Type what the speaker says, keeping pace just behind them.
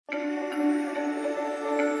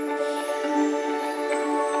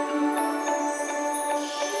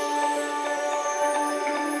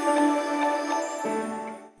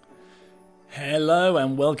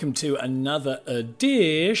and welcome to another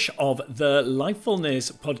edition of the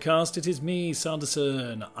Lifefulness podcast. It is me,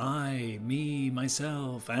 Sanderson,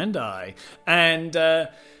 myself, and I. And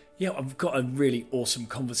I've got a really awesome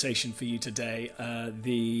conversation for you today.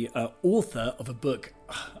 The author of a book,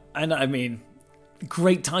 and I mean,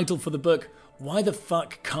 great title for the book, Why the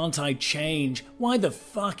Fuck Can't I Change? Why the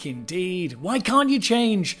fuck indeed? Why can't you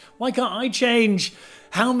change? Why can't I change?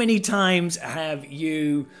 How many times have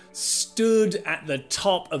you stood at the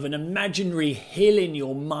top of an imaginary hill in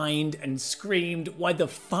your mind and screamed, why the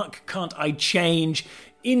fuck can't I change,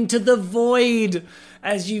 into the void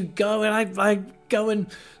as you go? And I go and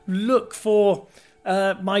look for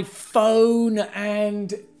my phone,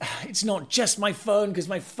 and it's not just my phone, because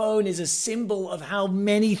my phone is a symbol of how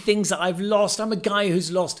many things that I've lost. I'm a guy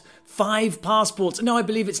who's lost 5 passports. No, I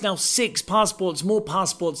believe it's now 6 passports, more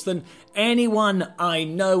passports than anyone I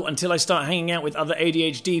know, until I start hanging out with other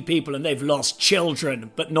ADHD people and they've lost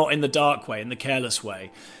children, but not in the dark way, in the careless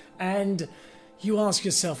way. And you ask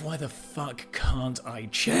yourself, why the fuck can't I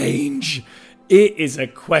change? It is a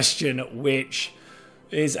question which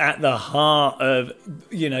is at the heart of,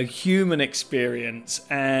 human experience.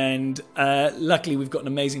 And luckily we've got an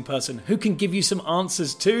amazing person who can give you some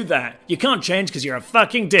answers to that. You can't change because you're a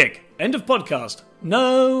fucking dick. End of podcast.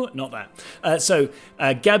 No, not that.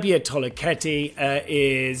 Gabbia Toloketti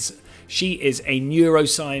is a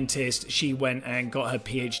neuroscientist. She went and got her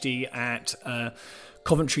PhD at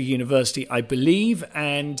Coventry University, I believe,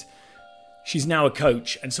 and she's now a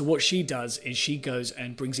coach. And so what she does is she goes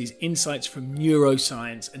and brings these insights from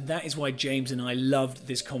neuroscience. And that is why James and I loved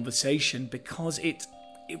this conversation, because it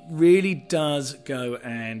really does go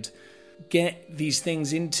and get these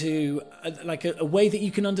things into a way that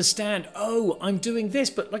you can understand. Oh, I'm doing this,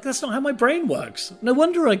 but that's not how my brain works. No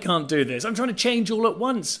wonder I can't do this. I'm trying to change all at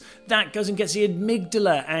once. That goes and gets the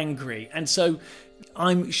amygdala angry. And so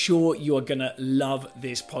I'm sure you are going to love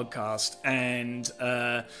this podcast.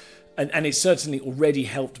 And it certainly already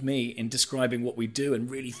helped me in describing what we do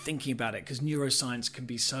and really thinking about it, because neuroscience can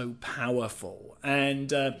be so powerful.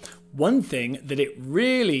 And one thing that it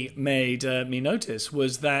really made me notice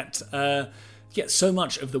was that so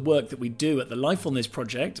much of the work that we do at the Lifefulness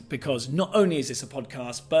Project, because not only is this a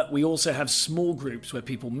podcast, but we also have small groups where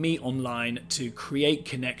people meet online to create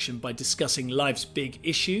connection by discussing life's big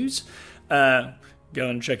issues. Go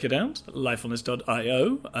and check it out,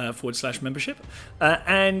 lifefulness.io/membership.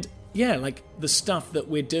 The stuff that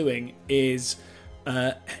we're doing is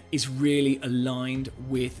really aligned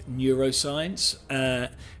with neuroscience,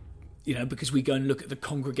 because we go and look at the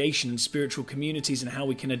congregation and spiritual communities and how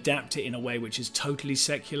we can adapt it in a way which is totally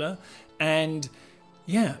secular. And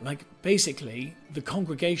basically the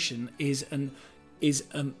congregation is a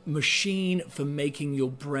machine for making your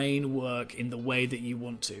brain work in the way that you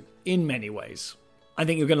want to, in many ways. I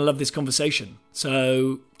think you're going to love this conversation.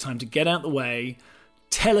 So time to get out the way.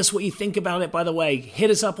 Tell us what you think about it, by the way. Hit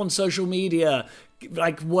us up on social media,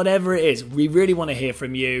 whatever it is. We really want to hear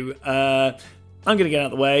from you. I'm going to get out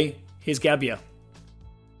the way. Here's Gabbia.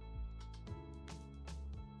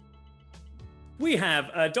 We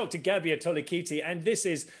have Dr. Gabbia Toloketti, and this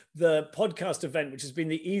is the podcast event which has been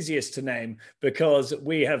the easiest to name, because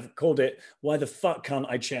we have called it Why the Fuck Can't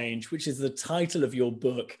I Change, which is the title of your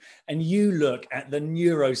book. And you look at the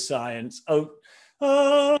neuroscience.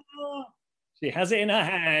 She has it in her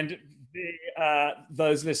hand,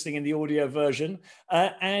 those listening in the audio version.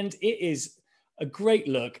 And it is a great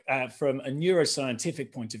look from a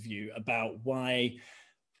neuroscientific point of view about why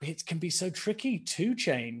it can be so tricky to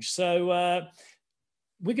change. So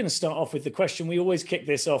we're going to start off with the question we always kick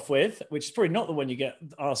this off with, which is probably not the one you get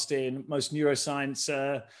asked in most neuroscience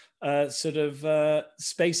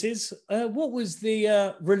spaces. What was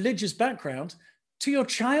the religious background to your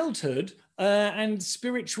childhood? And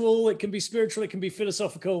spiritual, it can be spiritual, it can be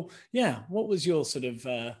philosophical. Yeah, what was your sort of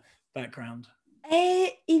background?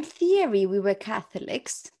 In theory, we were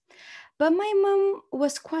Catholics, but my mom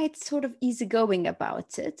was quite sort of easygoing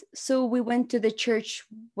about it. So we went to the church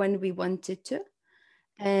when we wanted to,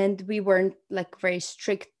 and we weren't very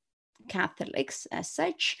strict Catholics as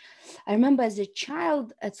such. I remember as a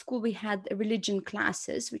child at school, we had religion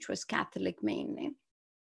classes, which was Catholic mainly.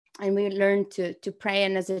 And we learned to pray.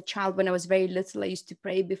 And as a child, when I was very little, I used to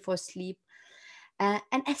pray before sleep. And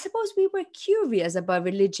I suppose we were curious about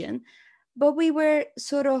religion, but we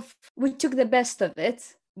took the best of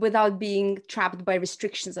it without being trapped by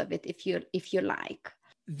restrictions of it, if you like.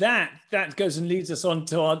 That goes and leads us on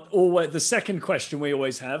to the second question we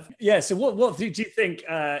always have. Yeah, so what do you think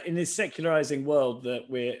in this secularizing world that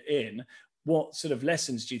we're in, what sort of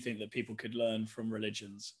lessons do you think that people could learn from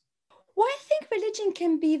religions? Well, I think religion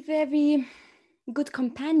can be very good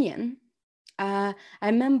companion. I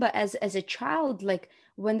remember as a child, like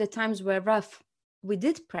when the times were rough, we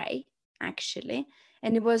did pray actually,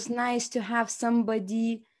 and it was nice to have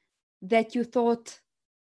somebody that you thought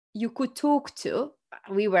you could talk to.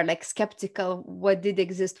 We were like skeptical what did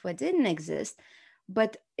exist, what didn't exist.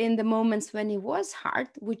 But in the moments when it was hard,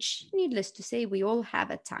 which needless to say, we all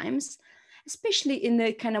have at times, especially in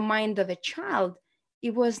the kind of mind of a child,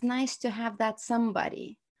 it was nice to have that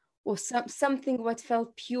somebody or something what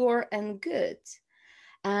felt pure and good.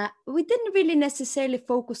 We didn't really necessarily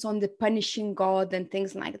focus on the punishing God and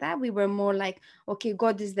things like that. We were more like, okay,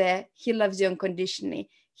 God is there. He loves you unconditionally.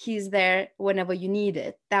 He's there whenever you need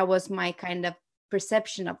it. That was my kind of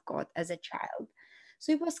perception of God as a child.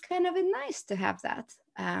 So it was kind of nice to have that.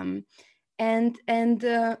 And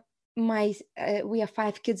my we have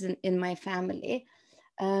 5 kids in my family.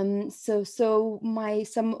 So my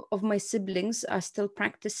some of my siblings are still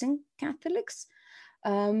practicing Catholics.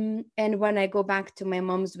 And when I go back to my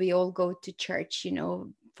mom's, we all go to church,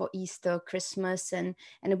 for Easter, Christmas, and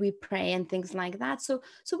we pray and things like that. So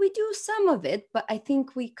we do some of it, but I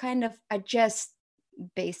think we kind of adjust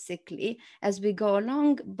basically as we go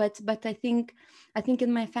along. But I think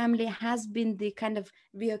in my family has been the kind of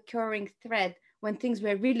reoccurring thread when things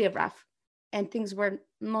were really rough and things were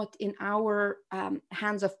not in our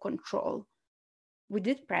hands of control. We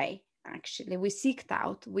did pray. Actually, we seeked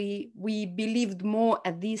out, we believed more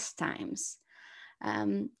at these times,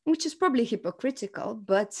 which is probably hypocritical,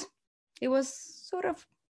 but it was sort of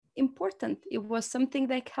important. It was something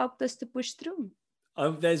that helped us to push through.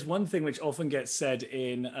 There's one thing which often gets said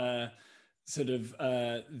in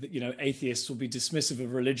atheists will be dismissive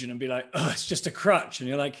of religion and be like, oh, it's just a crutch. And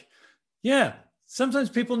you're like, yeah, sometimes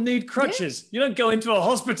people need crutches. You don't go into a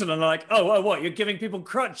hospital and like, oh, what? You're giving people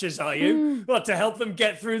crutches, are you? What, to help them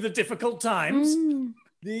get through the difficult times?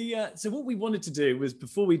 So what we wanted to do was,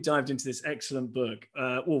 before we dived into this excellent book,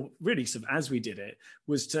 or really sort of as we did it,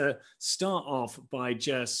 was to start off by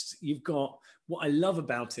you've got, what I love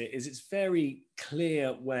about it is it's very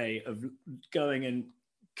clear way of going and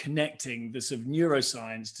connecting the sort of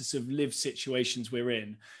neuroscience to sort of live situations we're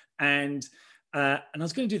in. And I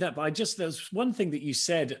was going to do that, but there's one thing that you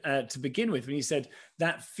said to begin with, when you said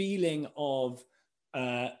that feeling of,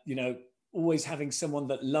 always having someone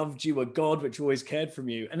that loved you, a God which always cared for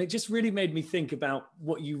you. And it just really made me think about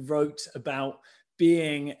what you wrote about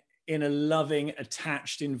being in a loving,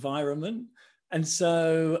 attached environment. And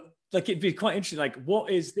so, like, it'd be quite interesting, like, what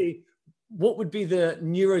would be the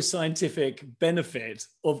neuroscientific benefit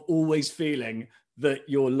of always feeling that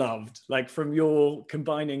you're loved? Like, from your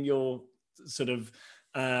combining your sort of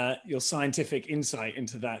your scientific insight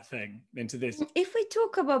into this. If we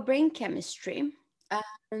talk about brain chemistry,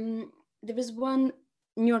 there is one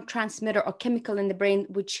neurotransmitter or chemical in the brain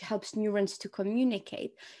which helps neurons to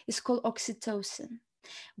communicate. It's called oxytocin.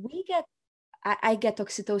 I get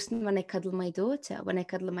oxytocin when I cuddle my daughter, when I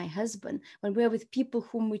cuddle my husband, when we're with people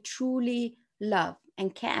whom we truly love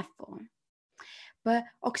and care for. But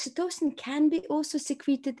oxytocin can be also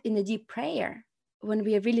secreted in a deep prayer, when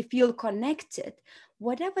we really feel connected.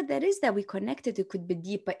 Whatever that is that we connected, it could be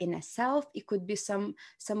deeper in a self, it could be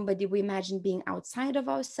somebody we imagine being outside of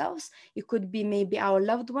ourselves, it could be maybe our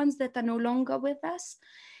loved ones that are no longer with us.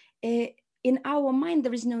 In our mind,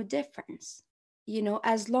 there is no difference,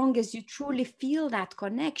 as long as you truly feel that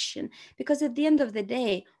connection, because at the end of the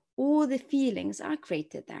day, all the feelings are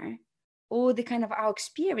created there, all the kind of our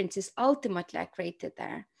experiences ultimately are created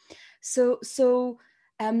there. So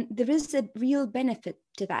there is a real benefit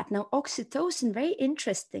to that. Now, oxytocin, very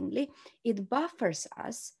interestingly, it buffers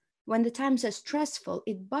us when the times are stressful.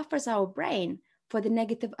 It buffers our brain for the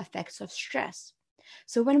negative effects of stress.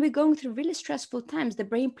 So when we're going through really stressful times, the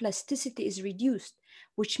brain plasticity is reduced,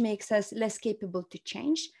 which makes us less capable to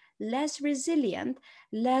change, less resilient,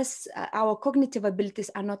 our cognitive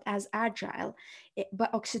abilities are not as agile.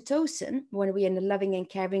 But oxytocin, when we're in a loving and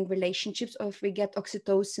caring relationships, or if we get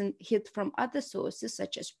oxytocin hit from other sources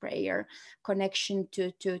such as prayer, connection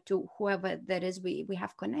to whoever that is we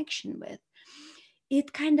have connection with,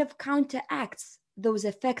 it kind of counteracts those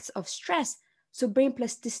effects of stress. So brain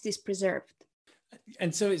plasticity is preserved.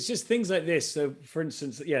 And so it's just things like this. So, for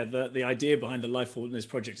instance, the idea behind the Lifefulness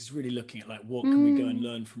Project is really looking at, like, what can we go and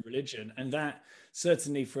learn from religion? And that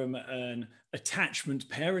certainly from an attachment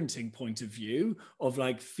parenting point of view, of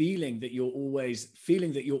like feeling that you're always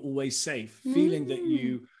safe, feeling that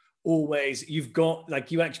you've got, like,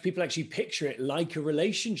 people actually picture it like a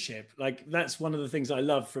relationship. Like, that's one of the things I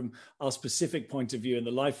love from our specific point of view in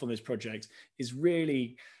the Lifefulness Project, is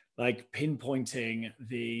really like pinpointing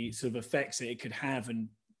the sort of effects that it could have, and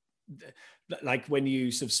like when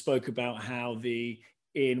you sort of spoke about how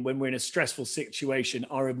when we're in a stressful situation,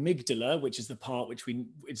 our amygdala, which is the part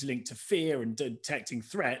it's linked to fear and detecting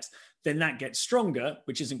threat, then that gets stronger,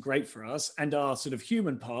 which isn't great for us. And our sort of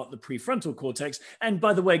human part, the prefrontal cortex. And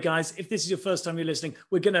by the way, guys, if this is your first time you're listening,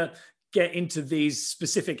 we're going to get into these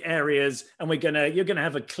specific areas, and you're gonna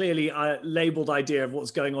have a clearly labeled idea of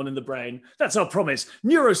what's going on in the brain. That's our promise.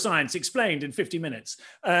 Neuroscience explained in 50 minutes.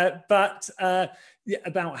 But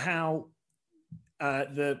about how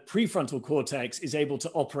the prefrontal cortex is able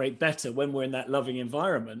to operate better when we're in that loving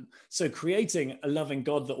environment. So creating a loving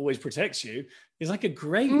God that always protects you is like a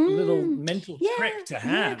great little mental trick to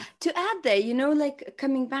have. Yeah. To add there, like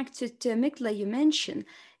coming back to amygdala you mentioned,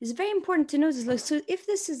 it's very important to notice. Like, so if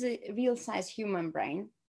this is a real size human brain,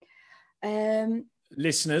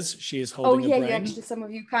 listeners, she is holding a brain. Yeah, actually some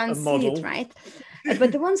of you can't see it, right?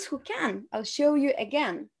 But the ones who can, I'll show you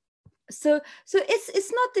again. So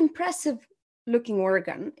it's not impressive looking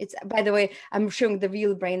organ. It's, by the way, I'm showing the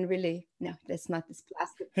real brain. Really, no, that's not this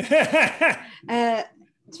plastic.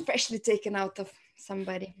 It's freshly taken out of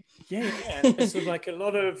somebody. Yeah. It's sort of like a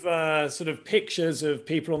lot of sort of pictures of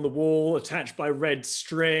people on the wall attached by red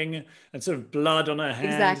string and sort of blood on her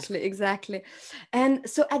hands. Exactly. And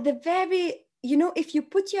so at the very, if you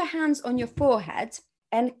put your hands on your forehead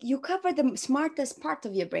and you cover the smartest part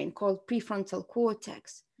of your brain called prefrontal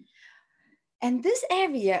cortex, and this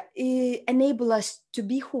area enable us to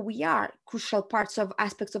be who we are. Crucial parts of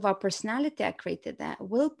aspects of our personality are created there: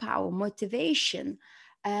 willpower, motivation,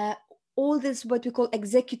 all this what we call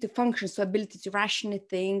executive functions, so ability to rationally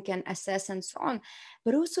think and assess and so on.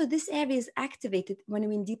 But also this area is activated when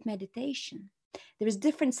we're in deep meditation. There is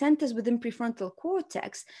different centers within prefrontal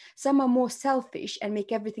cortex. Some are more selfish and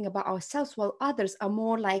make everything about ourselves, while others are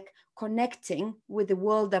more like connecting with the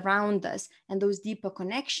world around us and those deeper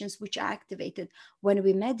connections which are activated when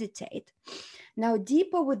we meditate. Now,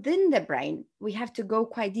 deeper within the brain, we have to go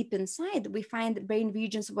quite deep inside. We find brain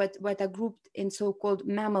regions what are grouped in so-called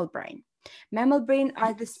mammal brain. Mammal brain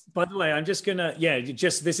are this. By the way, I'm just gonna,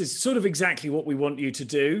 this is sort of exactly what we want you to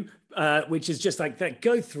do, which is just like that.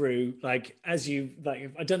 Go through, like, as you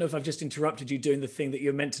like. I don't know if I've just interrupted you doing the thing that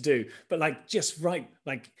you're meant to do, but like, just right,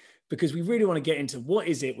 like, because we really want to get into what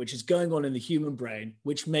is it which is going on in the human brain,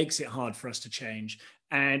 which makes it hard for us to change.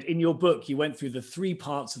 And in your book, you went through the 3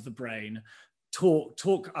 parts of the brain.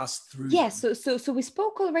 Talk us through. Yes, so we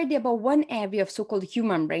spoke already about one area of so-called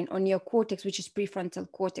human brain, or neocortex, which is prefrontal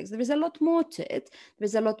cortex. There is a lot more to it.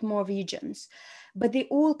 There's a lot more regions, but they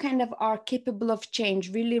all kind of are capable of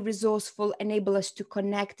change, really resourceful, enable us to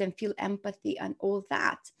connect and feel empathy and all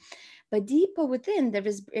that. But deeper within, there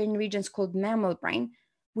is brain regions called mammal brain,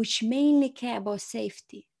 which mainly care about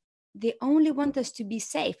safety. They only want us to be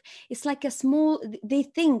safe. It's like they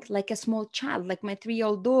think like a small child, like my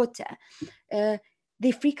 3-year-old daughter.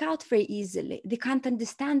 They freak out very easily. They can't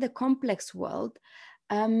understand the complex world.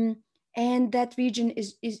 And that region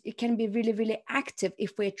it can be really, really active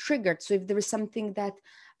if we're triggered. So if there is something that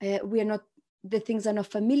the things are not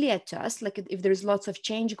familiar to us, like if there is lots of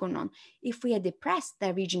change going on, if we are depressed,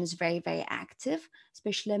 that region is very, very active,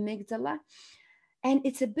 especially amygdala. And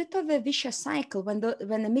it's a bit of a vicious cycle. When the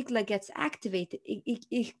amygdala gets activated,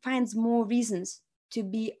 it finds more reasons to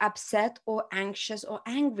be upset or anxious or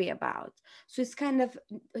angry about. So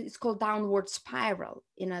it's called downward spiral,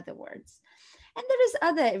 in other words. And there is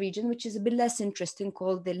other region, which is a bit less interesting,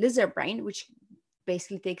 called the lizard brain, which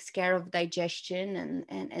basically takes care of digestion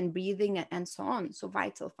and breathing and so on. So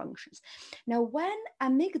vital functions. Now, when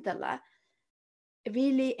amygdala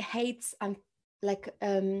really hates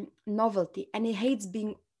novelty, and it hates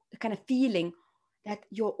being kind of feeling that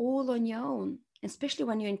you're all on your own, especially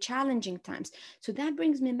when you're in challenging times. So that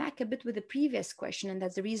brings me back a bit with the previous question, and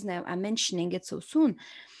that's the reason I'm mentioning it so soon,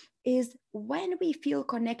 is when we feel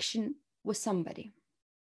connection with somebody,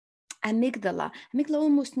 amygdala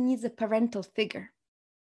almost needs a parental figure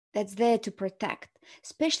that's there to protect,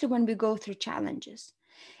 especially when we go through challenges.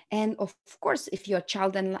 And of course, if you're a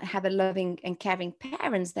child and have a loving and caring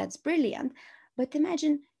parents, that's brilliant. But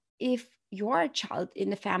imagine if you're a child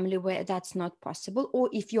in a family where that's not possible, or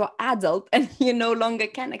if you're adult and you no longer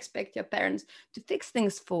can expect your parents to fix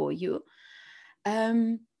things for you,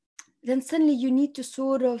 then suddenly you need to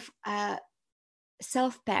sort of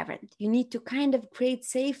self-parent. You need to kind of create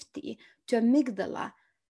safety to amygdala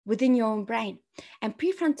within your own brain. And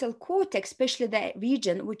prefrontal cortex, especially the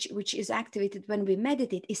region which is activated when we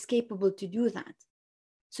meditate, is capable to do that.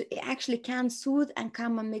 So it actually can soothe and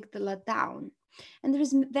calm amygdala down. And there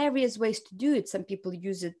is various ways to do it. Some people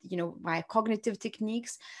use it, via cognitive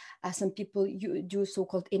techniques. Some people do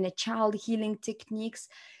so-called inner child healing techniques.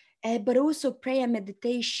 but also prayer,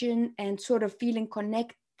 meditation, and sort of feeling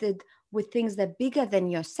connected with things that are bigger than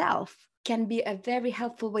yourself can be a very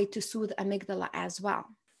helpful way to soothe amygdala as well.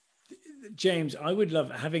 James, I would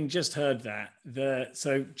love, having just heard that,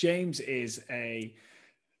 so James is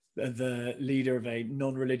the leader of a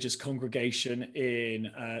non-religious congregation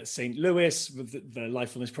in St. Louis. The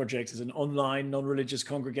Lifefulness Project is an online non-religious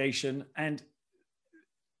congregation. And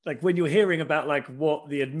like when you're hearing about like what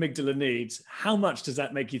the amygdala needs, how much does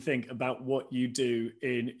that make you think about what you do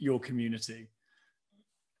in your community?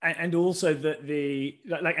 And also that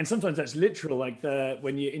and sometimes that's literal, like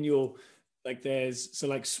when you're in your, like there's, so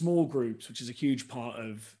like small groups, which is a huge part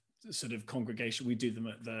of sort of congregation. We do them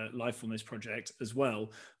at the Lifefulness Project as well,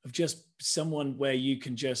 of just someone where you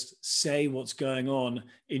can just say what's going on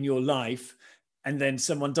in your life, and then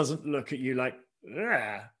someone doesn't look at you like,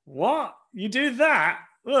 what? You do that?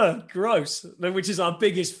 Ugh, gross. Which is our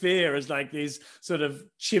biggest fear as like these sort of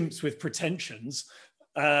chimps with pretensions.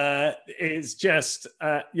 It's just,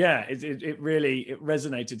 it really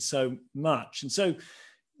resonated so much. And so,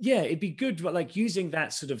 yeah, it'd be good, but like using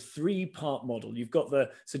that sort of 3-part model. You've got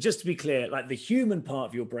so just to be clear, like the human part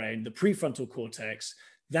of your brain, the prefrontal cortex,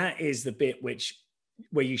 that is the bit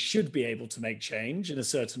where you should be able to make change in a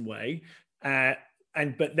certain way.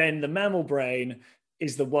 But then the mammal brain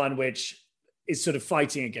is the one which is sort of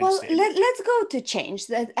fighting against it. Let's go to change.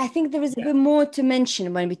 I think there is a bit more to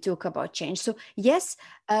mention when we talk about change. So yes,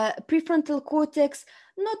 prefrontal cortex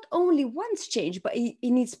not only wants change, but it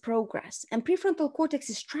needs progress. And prefrontal cortex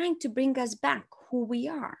is trying to bring us back who we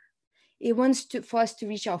are. It wants for us to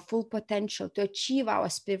reach our full potential, to achieve our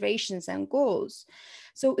aspirations and goals.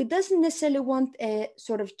 So it doesn't necessarily want a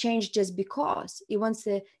sort of change just because. It wants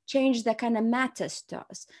a change that kind of matters to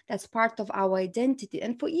us. That's part of our identity.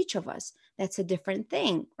 And for each of us, that's a different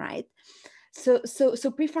thing, right? So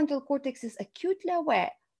prefrontal cortex is acutely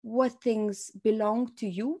aware what things belong to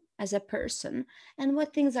you as a person and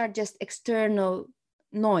what things are just external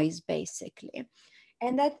noise, basically.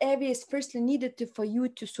 And that area is firstly needed for you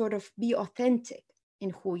to sort of be authentic in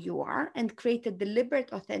who you are and create a deliberate,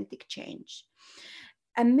 authentic change.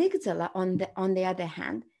 Amygdala, on the other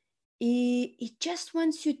hand, it just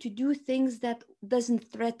wants you to do things that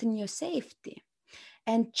doesn't threaten your safety.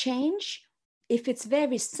 And change, if it's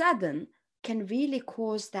very sudden, can really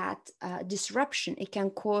cause that disruption. It can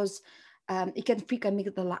freak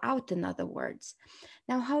amygdala out, in other words.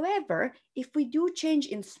 Now, however, if we do change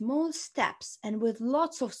in small steps and with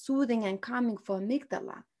lots of soothing and calming for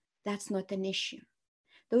amygdala, that's not an issue.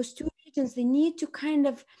 Those two regions, they need to kind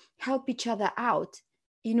of help each other out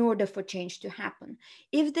in order for change to happen.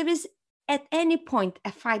 If there is at any point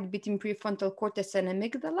a fight between prefrontal cortex and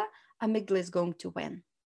amygdala is going to win.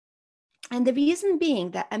 And the reason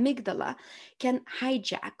being that amygdala can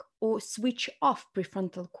hijack or switch off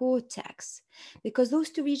prefrontal cortex because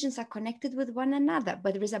those two regions are connected with one another,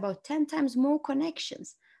 but there is about 10 times more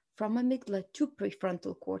connections from amygdala to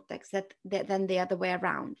prefrontal cortex than the other way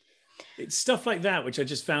around. It's stuff like that, which I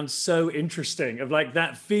just found so interesting, of like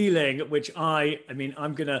that feeling, which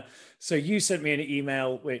so you sent me an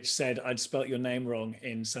email which said I'd spelt your name wrong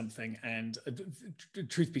in something. And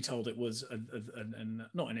truth be told, it was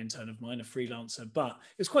not an intern of mine, a freelancer, but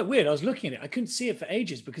it was quite weird. I was looking at it. I couldn't see it for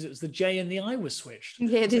ages because it was the J and the I was switched.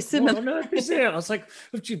 Yeah, it is similar. What on earth is it? I was like,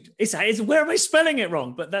 where am I spelling it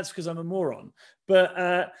wrong? But that's because I'm a moron.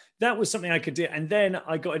 But that was something I could do. And then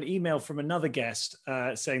I got an email from another guest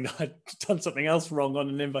saying that I'd done something else wrong on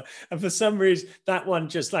an invite. And for some reason, that one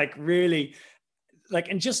just like really, like,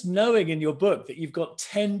 and just knowing in your book that you've got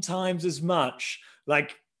 10 times as much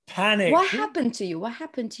like panic. What happened to you? What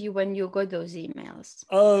happened to you when you got those emails?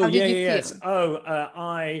 Oh, yes.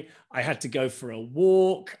 I had to go for a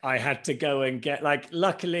walk. I had to go and get, like,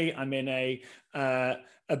 luckily I'm in a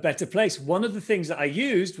better place. One of the things that I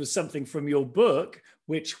used was something from your book,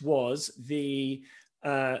 which was the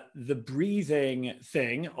breathing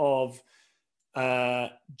thing of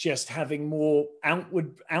just having more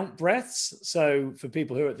out breaths. So for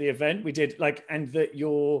people who are at the event, we did like, and that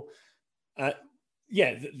you're,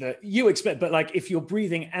 you expect, but like if you're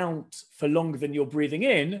breathing out for longer than you're breathing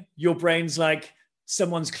in, your brain's like,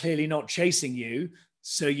 someone's clearly not chasing you,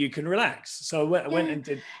 so you can relax. So I went and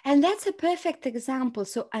did. And that's a perfect example.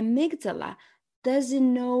 So amygdala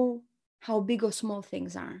doesn't know how big or small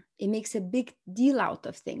things are. It makes a big deal out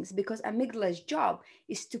of things because amygdala's job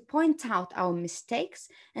is to point out our mistakes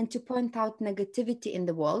and to point out negativity in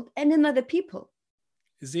the world and in other people.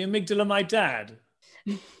 Is the amygdala my dad?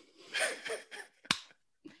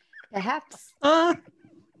 Perhaps.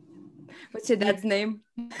 What's your dad's name?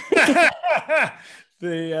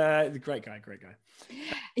 The great guy.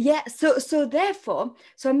 Yeah. So therefore,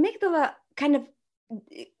 so amygdala kind of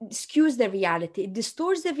skews the reality, it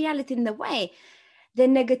distorts the reality in the way the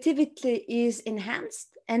negativity is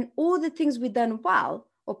enhanced and all the things we've done well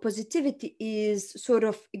or positivity is sort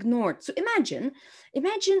of ignored. So imagine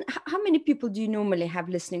how many people do you normally have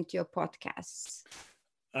listening to your podcasts?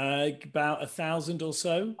 About 1,000 or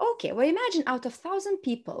so. Okay, well, imagine out of 1,000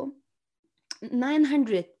 people,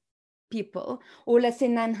 900 people, or let's say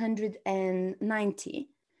 990,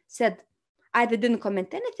 said either didn't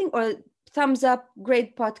comment anything or thumbs up,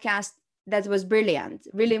 great podcast, that was brilliant,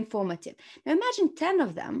 really informative. Now imagine 10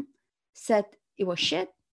 of them said it was shit,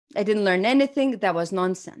 I didn't learn anything, that was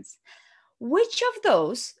nonsense. Which of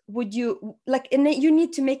those would you like? And you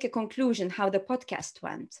need to make a conclusion how the podcast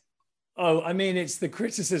went. Oh, I mean, it's the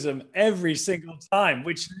criticism every single time,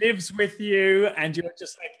 which lives with you, and you're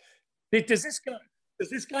just like, does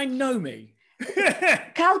this guy know me?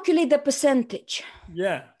 Calculate the percentage.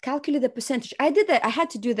 Yeah. Calculate the percentage. I did that. I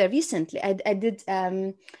had to do that recently. I did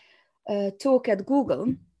talk at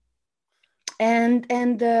Google,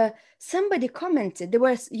 and somebody commented. There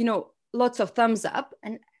was, lots of thumbs up,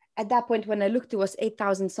 and at that point when I looked, it was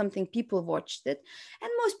 8,000 something people watched it,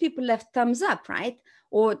 and most people left thumbs up, right,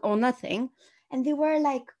 or nothing, and they were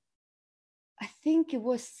like, I think it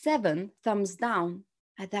was 7 thumbs down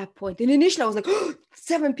at that point. And initially I was like,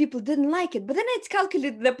 7 people didn't like it, but then I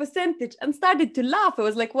calculated the percentage and started to laugh. I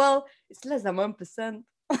was like, well, it's less than 1%.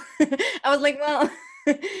 I was like, well,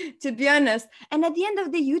 to be honest. And at the end of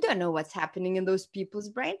the day, you don't know what's happening in those people's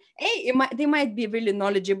brain. They might be really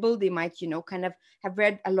knowledgeable. They might, kind of have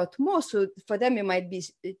read a lot more. So for them, it might be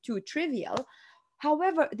too trivial.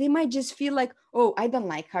 However, they might just feel like, oh, I don't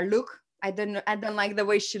like her look. I don't like the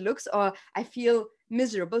way she looks, or I feel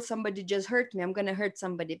miserable. Somebody just hurt me. I'm going to hurt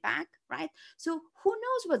somebody back, right? So who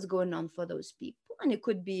knows what's going on for those people? And it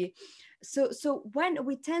could be, so when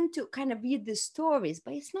we tend to kind of read these stories,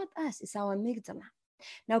 but it's not us, it's our amygdala.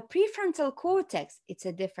 Now, prefrontal cortex, it's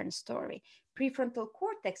a different story. Prefrontal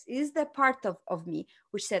cortex is the part of me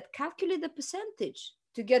which said, calculate the percentage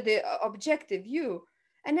to get the objective view.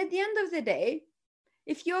 And at the end of the day,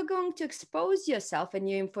 if you're going to expose yourself and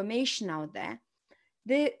your information out there,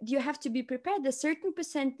 you have to be prepared. A certain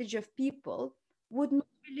percentage of people would not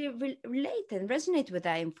really relate and resonate with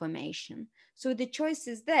that information. So the choice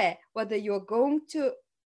is there, whether you're going to,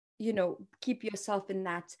 keep yourself in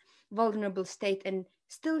that vulnerable state and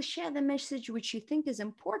still share the message which you think is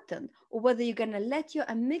important, or whether you're going to let your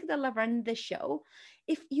amygdala run the show.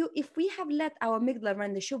 If we have let our amygdala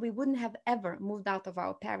run the show, we wouldn't have ever moved out of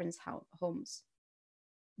our parents' homes.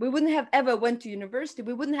 We wouldn't have ever went to university.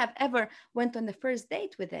 We wouldn't have ever went on the first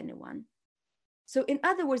date with anyone. So in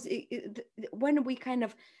other words, when we kind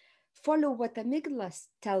of follow what the amygdala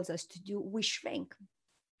tells us to do, we shrink.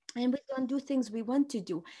 And we don't do things we want to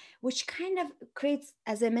do, which kind of creates,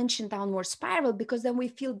 as I mentioned, downward spiral, because then we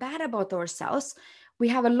feel bad about ourselves. We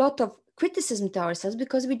have a lot of criticism to ourselves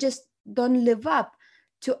because we just don't live up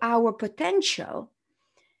to our potential.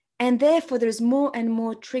 And therefore, there's more and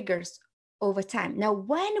more triggers over time. Now,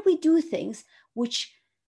 when we do things which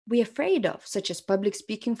we're afraid of, such as public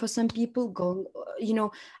speaking for some people, going,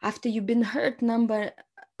 after you've been hurt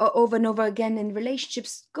over and over again in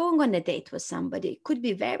relationships, going on a date with somebody, it could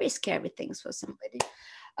be very scary things for somebody.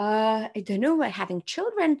 I don't know, having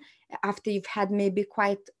children after you've had maybe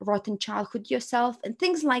quite rotten childhood yourself, and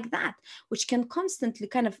things like that, which can constantly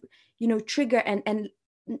kind of, trigger and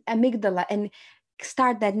amygdala and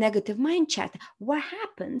start that negative mind chat. What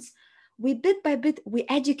happens? We bit by bit, we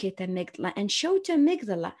educate the amygdala and show to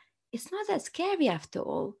amygdala, it's not that scary after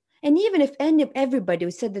all. And even if everybody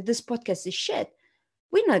who said that this podcast is shit,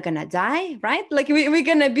 we're not going to die, right? Like we're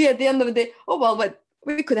going to be at the end of the day, oh, well, but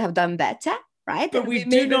we could have done better, right? But we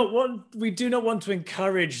do not want to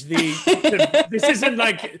encourage this isn't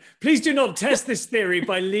like, please do not test this theory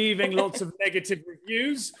by leaving lots of negative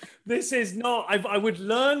reviews. This is not, I would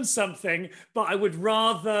learn something, but I would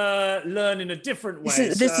rather learn in a different way.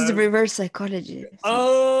 This is reverse psychology.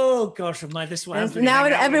 Oh gosh, this will happen. Now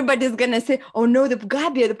everybody's going to say, oh no,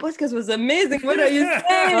 Gabi, the podcast was amazing. What are you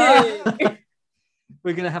saying?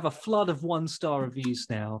 We're going to have a flood of 1-star reviews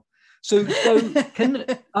now. So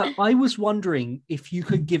I was wondering if you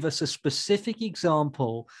could give us a specific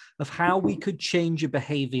example of how we could change a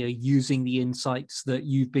behavior using the insights that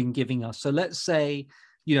you've been giving us. So let's say,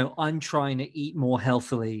 I'm trying to eat more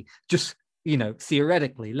healthily, just,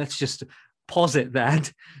 theoretically, let's just posit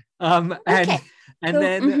that. Okay.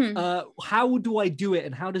 How do I do it?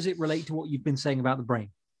 And how does it relate to what you've been saying about the brain?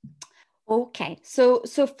 Okay, so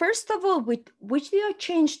first of all, with which you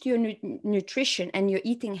change to your nutrition and your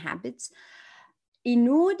eating habits, In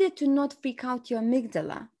order to not freak out your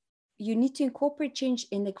amygdala, you need to incorporate change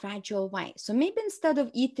in a gradual way. So maybe instead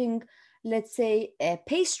of eating, let's say, a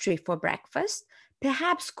pastry for breakfast,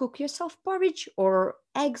 perhaps cook yourself porridge or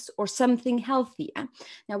eggs or something healthier.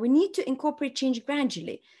 Now we need to incorporate change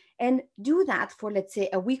gradually and do that for, let's say,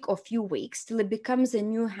 a week or few weeks till it becomes a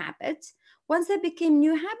new habit. Once that became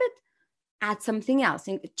new habit, add something else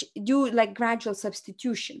and do like gradual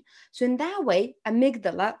substitution. So in that way,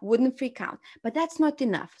 amygdala wouldn't freak out, but that's not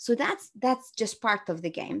enough. So that's just part of the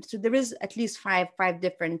game. So there is at least five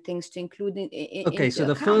different things to include Okay, so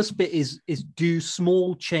the first bit is do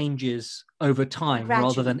small changes over time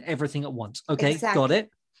rather than everything at once. Okay, exactly. Got it.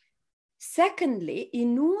 Secondly,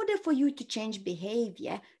 in order for you to change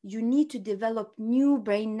behavior, you need to develop new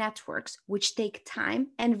brain networks, which take time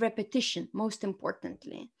and repetition, most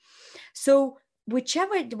importantly. So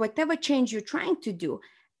whatever change you're trying to do,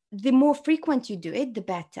 the more frequent you do it, the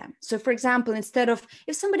better. So for example, instead of,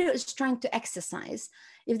 if somebody is trying to exercise,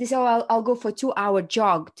 if they say, oh, I'll go for a 2-hour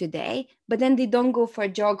jog today, but then they don't go for a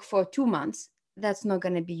jog for 2 months, that's not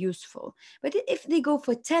going to be useful. But if they go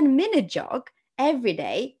for a 10-minute jog every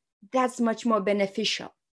day, that's much more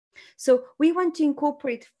beneficial. So we want to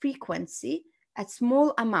incorporate frequency at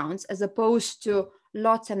small amounts as opposed to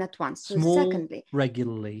lots and at once. So secondly,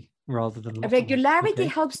 regularly rather than regularity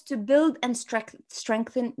helps to build and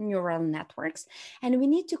strengthen neural networks. And we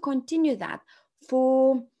need to continue that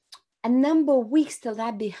for a number of weeks till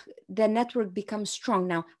the network becomes strong.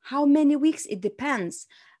 Now, how many weeks? It depends.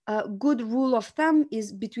 A good rule of thumb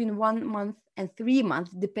is between 1 month and 3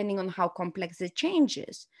 months, depending on how complex the change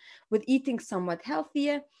is. With eating somewhat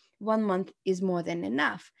healthier, 1 month is more than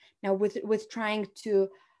enough. Now, with trying to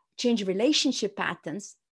change relationship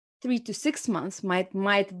patterns, 3 to 6 months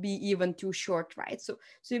might be even too short, right? So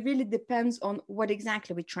it really depends on what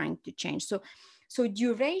exactly we're trying to change. So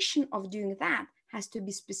duration of doing that has to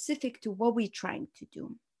be specific to what we're trying to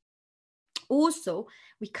do. Also,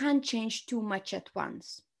 we can't change too much at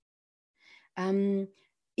once.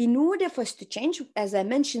 In order for us to change, as I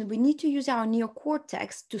mentioned, we need to use our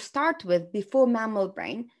neocortex to start with before mammal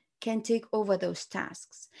brain can take over those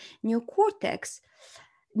tasks. Neocortex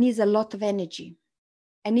needs a lot of energy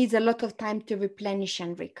and needs a lot of time to replenish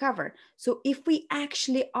and recover. So if we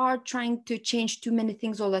actually are trying to change too many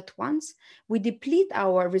things all at once, we deplete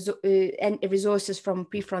our resources from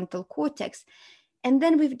prefrontal cortex, and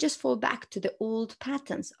then we just fall back to the old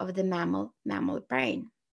patterns of the mammal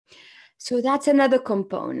brain. So that's another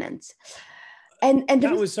component. And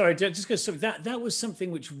that was, sorry, just because that was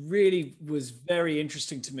something which really was very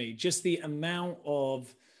interesting to me. Just the amount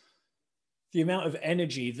of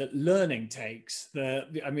energy that learning takes.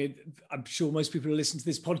 I mean, I'm sure most people who listen to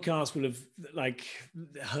this podcast will have like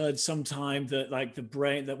heard sometime that like the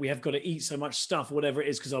brain, that we have got to eat so much stuff, whatever it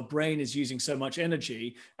is, because our brain is using so much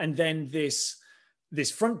energy. And then this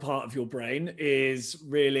front part of your brain is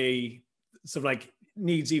really sort of like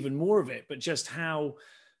needs even more of it, but just how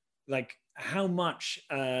much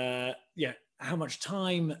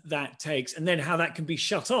time that takes, and then how that can be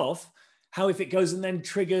shut off, how if it goes and then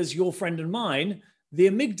triggers your friend and mine, the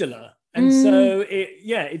amygdala. And so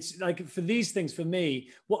it's like, for these things, for me,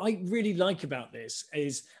 what I really like about this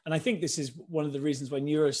is, and I think this is one of the reasons why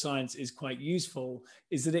neuroscience is quite useful,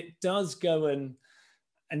 is that it does go and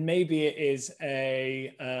maybe it is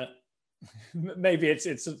maybe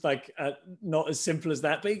it's like not as simple as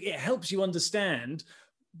that, but it helps you understand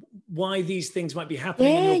why these things might be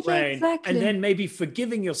happening in your brain, exactly. And then maybe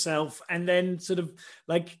forgiving yourself, and then sort of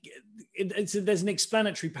like there's an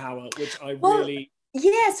explanatory power, which I really...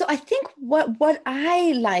 Yeah, so I think what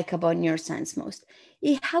I like about neuroscience most,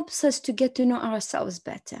 it helps us to get to know ourselves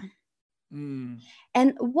better. And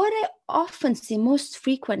what I often see most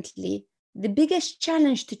frequently, the biggest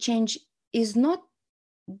challenge to change is not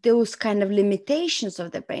those kind of limitations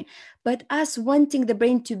of the brain, but us wanting the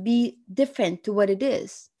brain to be different to what it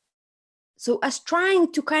is. So us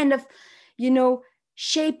trying to kind of,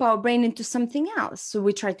 shape our brain into something else. So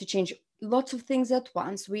we try to change lots of things at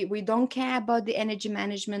once. We don't care about the energy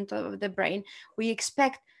management of the brain. We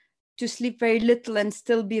expect to sleep very little and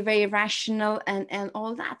still be very rational and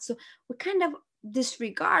all that. So we kind of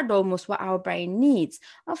disregard almost what our brain needs.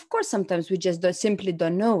 Of course, sometimes we just simply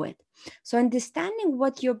don't know it. So understanding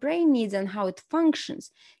what your brain needs and how it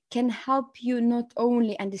functions can help you not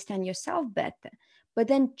only understand yourself better, but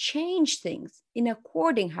then change things in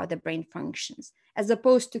according how the brain functions, as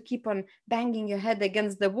opposed to keep on banging your head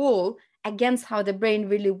against the wall against how the brain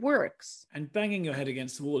really works. And banging your head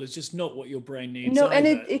against the wall is just not what your brain needs. No, and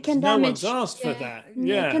either. it can no damage. one's asked for that.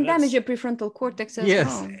 Yeah, it can damage your prefrontal cortex as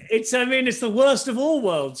well. It's the worst of all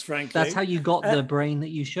worlds, frankly. That's how you got the brain that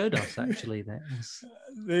you showed us, actually.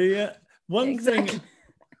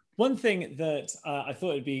 One thing that I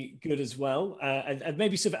thought would be good as well, and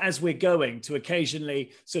maybe sort of as we're going to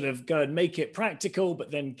occasionally sort of go and make it practical,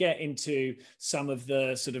 but then get into some of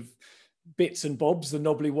the sort of bits and bobs, the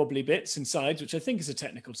knobbly wobbly bits inside, which I think is a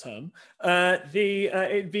technical term.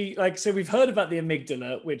 It'd be like, so we've heard about the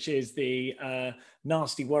amygdala, which is the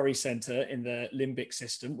nasty worry center in the limbic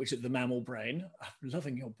system, which is the mammal brain. I'm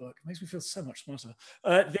loving your book. It makes me feel so much smarter.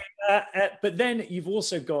 But then you've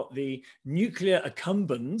also got the nuclear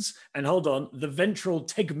accumbens, and hold on, the ventral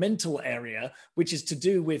tegmental area, which is to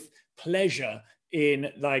do with pleasure in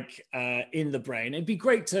the brain. It'd be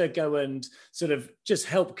great to go and sort of just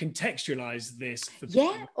help contextualize this for people.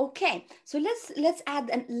 Yeah, okay, so let's add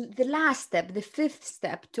the last step, the fifth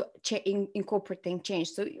step to incorporating change.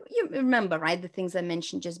 So you remember, right, the things I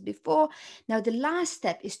mentioned just before. Now the last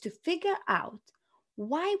step is to figure out,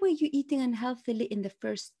 why were you eating unhealthily in the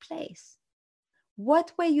first place?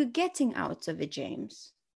 What were you getting out of it,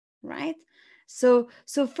 James? Right? So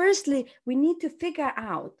firstly, we need to figure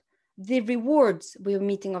out the rewards we're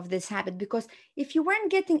meeting of this habit, because if you weren't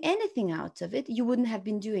getting anything out of it, you wouldn't have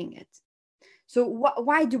been doing it. So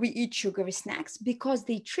why do we eat sugary snacks? Because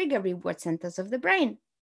they trigger reward centers of the brain.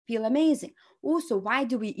 Feel amazing. Also, why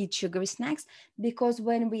do we eat sugary snacks? Because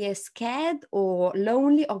when we are scared or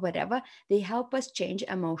lonely or whatever, they help us change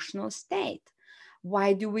emotional state.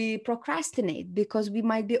 Why do we procrastinate? Because we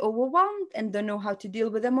might be overwhelmed and don't know how to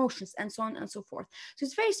deal with emotions, and so on and so forth. So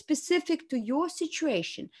it's very specific to your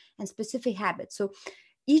situation and specific habits. So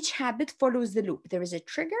each habit follows the loop. There is a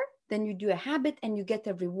trigger, then you do a habit and you get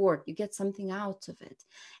a reward. You get something out of it.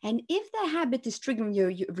 And if the habit is triggering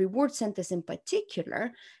your reward centers in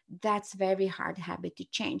particular, that's very hard habit to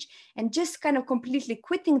change. And just kind of completely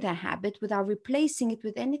quitting the habit without replacing it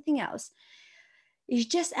with anything else is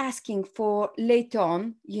just asking for later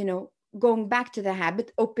on, going back to the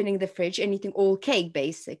habit, opening the fridge and eating all cake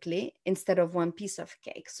basically, instead of one piece of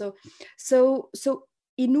cake. So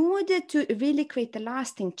in order to really create a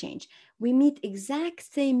lasting change, we meet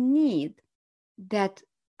exact same need that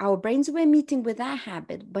our brains were meeting with that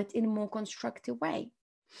habit, but in a more constructive way.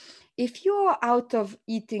 If you're out of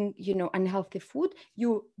eating, unhealthy food,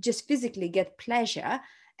 you just physically get pleasure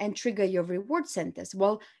and trigger your reward centers.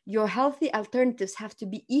 Well, your healthy alternatives have to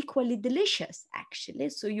be equally delicious, actually.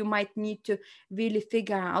 So you might need to really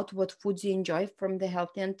figure out what foods you enjoy from the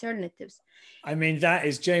healthy alternatives. I mean, that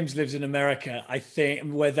is, James lives in America, I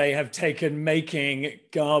think, where they have taken making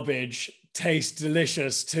garbage taste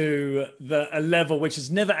delicious to a level which has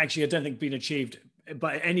never actually, I don't think, been achieved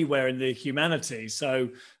by anywhere in the humanity. So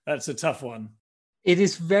that's a tough one. It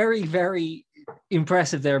is very, very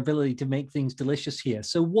impressive, their ability to make things delicious here.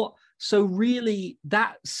 So really,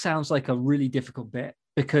 that sounds like a really difficult bit,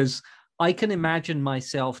 because I can imagine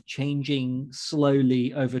myself changing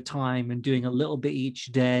slowly over time and doing a little bit each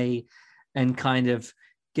day and kind of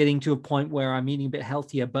getting to a point where I'm eating a bit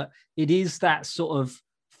healthier. But it is that sort of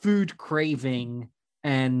food craving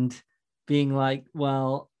and being like,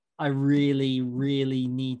 well, I really, really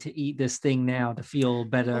need to eat this thing now to feel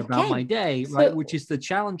better about my day, right? Which is the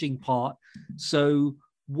challenging part. So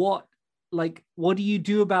what do you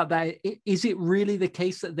do about that? Is it really the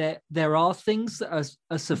case that there are things that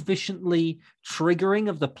are sufficiently triggering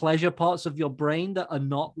of the pleasure parts of your brain that are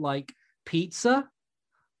not like pizza?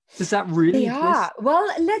 Does that really exist? Well,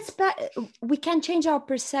 we can change our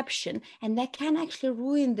perception, and that can actually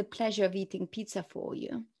ruin the pleasure of eating pizza for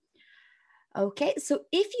you. Okay, so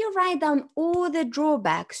if you write down all the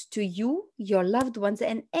drawbacks to you, your loved ones,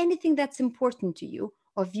 and anything that's important to you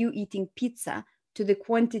of you eating pizza, to the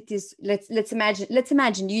quantities, let's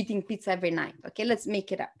imagine you eating pizza every night. Okay, let's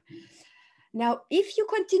make it up. Now, if you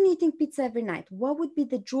continue eating pizza every night, what would be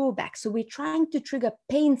the drawback? So we're trying to trigger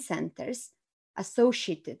pain centers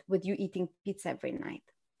associated with you eating pizza every night.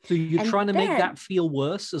 So you're trying to make that feel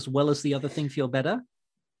worse as well as the other thing feel better?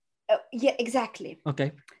 Yeah, exactly.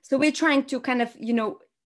 Okay. So we're trying to kind of,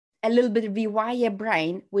 a little bit rewire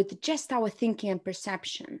brain with just our thinking and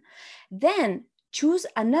perception. Then choose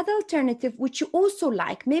another alternative, which you also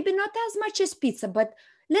like, maybe not as much as pizza, but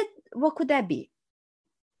what could that be?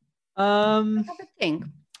 Another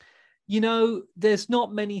thing. There's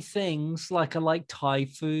not many things. Like I like Thai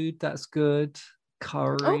food. That's good.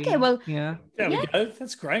 Curry. Okay, well. Yeah. There we go.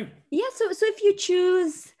 That's great. Yeah, so if you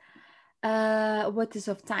choose... what is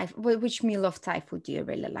of Thai? Which meal of Thai food do you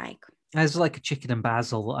really like? There's like a chicken and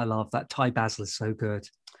basil. I love that. Thai basil is so good.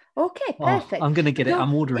 Okay, Oh, perfect. I'm going to get it. So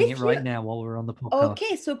I'm ordering if it right you now while we're on the podcast.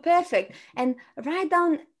 Okay, so perfect. And write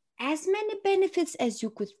down as many benefits as you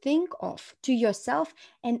could think of to yourself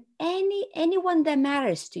and anyone that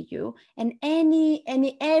matters to you, and any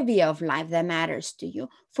area of life that matters to you,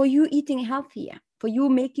 for you eating healthier, for you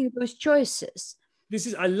making those choices.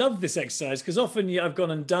 I love this exercise, because often I've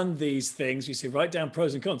gone and done these things. You say, write down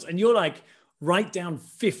pros and cons, and you're like, write down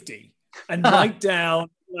 50 and write down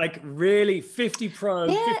like really 50 pro,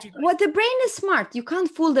 Yeah, 50. well, the brain is smart. You can't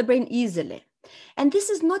fool the brain easily. And this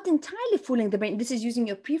is not entirely fooling the brain. This is using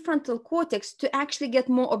your prefrontal cortex to actually get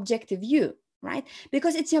more objective view, right?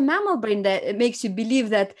 Because it's your mammal brain that makes you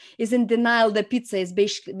believe that is in denial that pizza is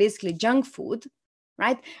basically junk food,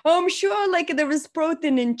 right? Oh, I'm sure like there is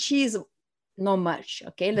protein in cheese. Not much,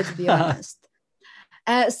 okay? Let's be honest.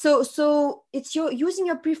 So it's using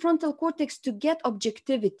your prefrontal cortex to get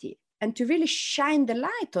objectivity and to really shine the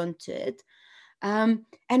light onto it. And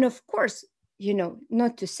of course,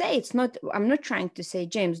 not to say I'm not trying to say,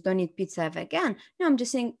 James, don't eat pizza ever again. No, I'm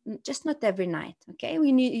just saying, just not every night. Okay.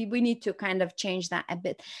 We need to kind of change that a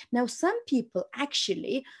bit. Now, some people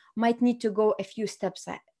actually might need to go a few steps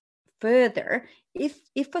further. If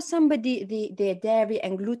for somebody they're dairy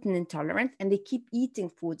and gluten intolerant and they keep eating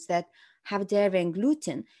foods that have dairy and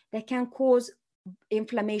gluten, that can cause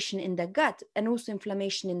inflammation in the gut and also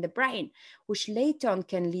inflammation in the brain, which later on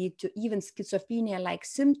can lead to even schizophrenia-like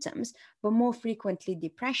symptoms, but more frequently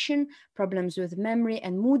depression, problems with memory,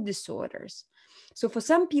 and mood disorders. So for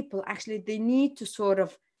some people, actually, they need to sort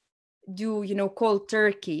of do, cold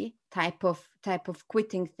turkey type of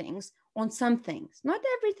quitting things on some things, not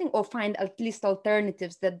everything, or find at least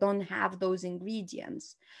alternatives that don't have those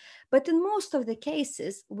ingredients. But in most of the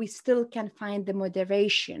cases, we still can find the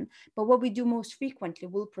moderation, but what we do most frequently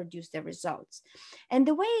will produce the results. And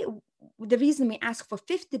the reason we ask for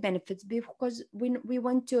 50 benefits, because we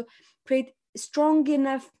want to create strong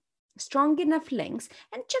enough links.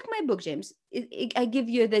 And check my book, James. I give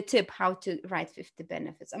you the tip how to write 50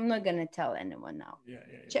 benefits. I'm not going to tell anyone now. Yeah.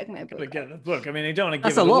 Check my book. Get the book. I mean, you don't want to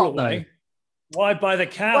give That's it a all lot, away. though. Why buy the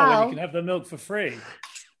cow when you can have the milk for free?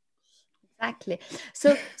 Exactly.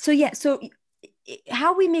 So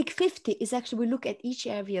how we make 50 is actually we look at each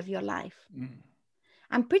area of your life.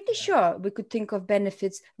 I'm pretty sure we could think of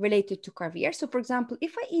benefits related to career. So for example,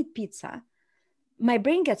 if I eat pizza, my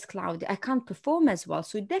brain gets cloudy. I can't perform as well.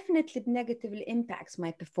 So it definitely negatively impacts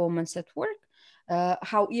my performance at work.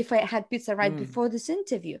 How if I had pizza right before this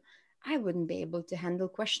interview, I wouldn't be able to handle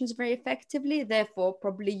questions very effectively. Therefore,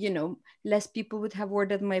 probably, less people would have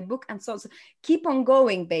ordered my book. And so keep on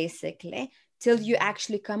going, basically, till you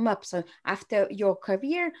actually come up. So after your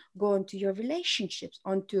career, go on to your relationships,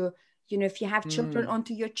 onto, if you have children,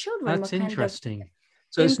 onto your children. That's interesting.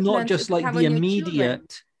 So it's not just like the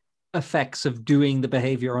immediate effects of doing the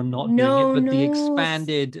behavior or not doing it, but the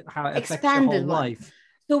expanded, how it affects your whole life.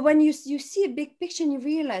 So when you see a big picture and you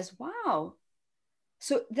realize, wow,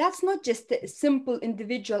 so that's not just a simple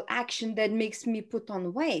individual action that makes me put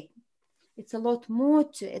on weight. It's a lot more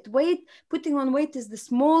to it. Putting on weight is the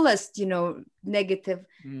smallest, negative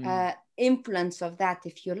influence of that,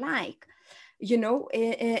 if you like,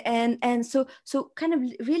 and so kind of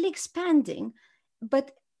really expanding,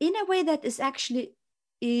 but in a way that is actually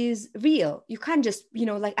is real. You can't just,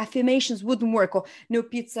 like affirmations wouldn't work, or no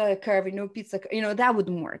pizza curvy, no pizza, that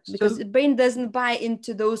wouldn't work, because the brain doesn't buy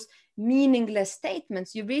into those meaningless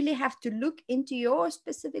statements. You really have to look into your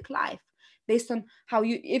specific life based on how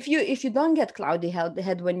if you don't get cloudy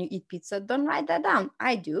head when you eat pizza, don't write that down.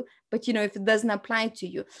 I do, but if it doesn't apply to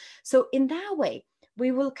you. So in that way,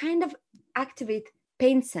 we will kind of activate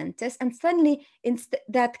pain centers, and suddenly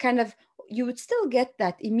that kind of, you would still get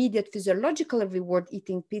that immediate physiological reward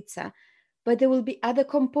eating pizza, but there will be other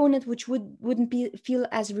components which wouldn't feel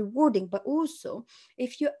as rewarding. But also,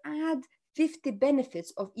 if you add 50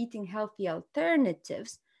 benefits of eating healthy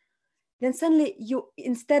alternatives, then suddenly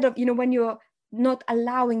instead of, when you're not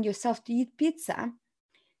allowing yourself to eat pizza,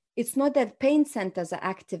 it's not that pain centers are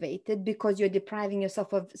activated because you're depriving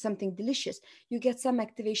yourself of something delicious. You get some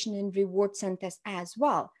activation in reward centers as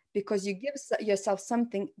well, because you give yourself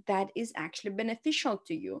something that is actually beneficial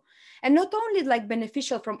to you. And not only like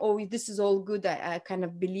beneficial from, oh, this is all good, I kind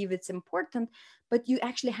of believe it's important, but you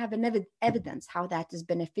actually have an evidence how that is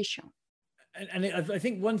beneficial. And I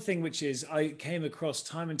think one thing which is I came across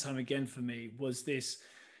time and time again for me was this,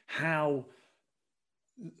 how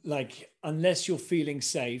like unless you're feeling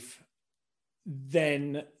safe,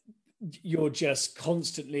 then you're just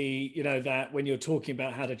constantly, that when you're talking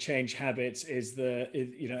about how to change habits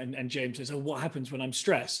and James says, oh, what happens when I'm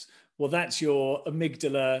stressed? well, that's your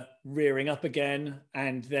amygdala rearing up again,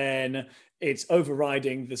 and then it's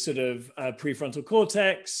overriding the sort of prefrontal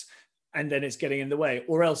cortex, and then it's getting in the way.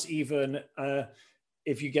 Or else even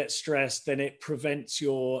if you get stressed, then it prevents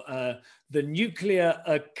your the nuclear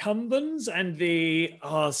accumbens and the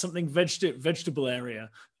something vegetable area,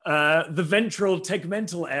 the ventral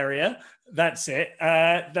tegmental area. That's it.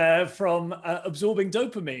 From absorbing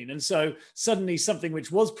dopamine, and so suddenly something which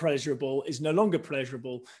was pleasurable is no longer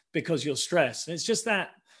pleasurable because you're stressed. And it's just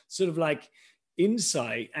that sort of like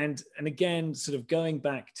insight, and again, sort of going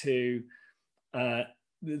back to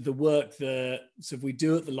the work that sort of we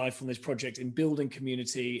do at the Lifefulness Project in building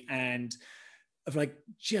community, and of like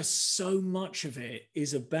just so much of it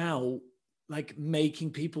is about like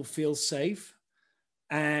making people feel safe.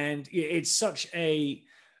 And it's such a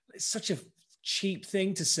cheap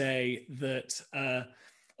thing to say that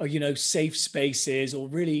or, you know, safe spaces, or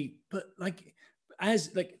really, but like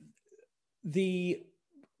as like the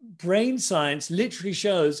brain science literally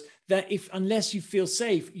shows that unless you feel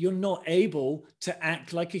safe, you're not able to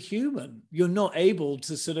act like a human. You're not able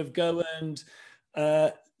to sort of go and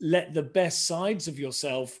let the best sides of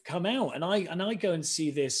yourself come out. And I go and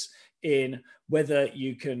see this in whether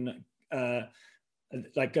you can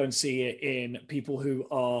like go and see it in people who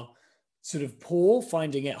are sort of poor,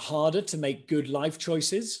 finding it harder to make good life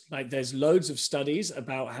choices. Like there's loads of studies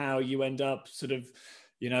about how you end up sort of,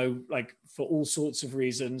 you know, like for all sorts of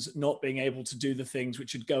reasons, not being able to do the things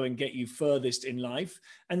which would go and get you furthest in life.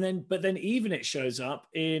 And then, but then even it shows up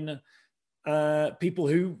in people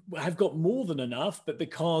who have got more than enough, but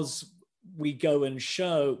because we're going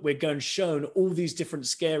shown all these different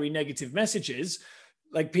scary negative messages,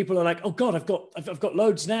 like people are like, oh God, I've got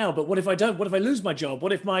loads now, but what if I don't? What if I lose my job?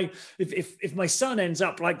 What if if my son ends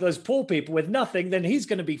up like those poor people with nothing? Then he's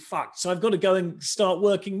going to be fucked. So I've got to go and start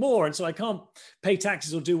working more, and so I can't pay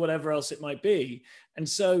taxes or do whatever else it might be. And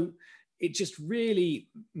so it just really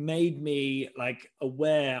made me like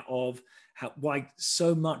aware of why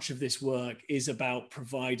so much of this work is about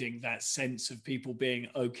providing that sense of people being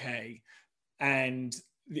okay, and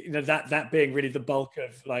you know that being really the bulk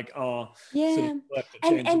of like our sort of work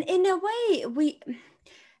and in a way we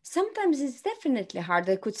sometimes it's definitely hard.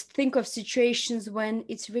 I could think of situations when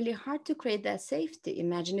it's really hard to create that safety.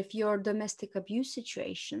 Imagine if you're a domestic abuse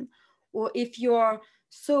situation, or if you're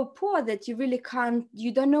so poor that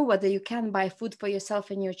you don't know whether you can buy food for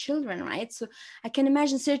yourself and your children, right? So I can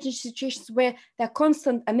imagine certain situations where the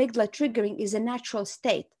constant amygdala triggering is a natural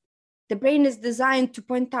state. The brain is designed to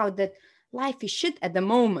point out that life is shit at the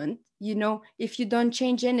moment. You know, if you don't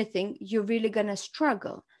change anything, you're really gonna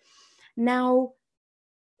struggle. Now,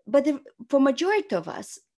 but for majority of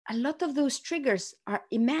us, a lot of those triggers are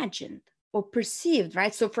imagined or perceived,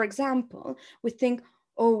 right? So for example, we think,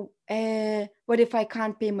 oh, what if I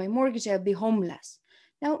can't pay my mortgage? I'll be homeless.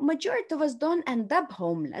 Now, majority of us don't end up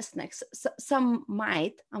homeless. Some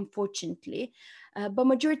might, unfortunately, but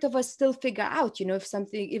majority of us still figure out, you know, if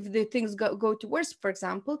the things go to worse, for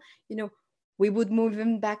example, you know, we would move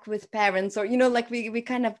him back with parents, or, you know, like we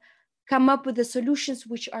kind of come up with the solutions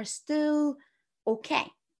which are still okay.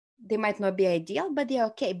 They might not be ideal, but they're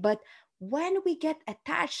okay. But when we get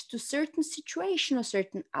attached to certain situation or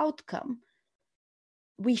certain outcome,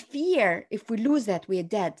 we fear if we lose that, we're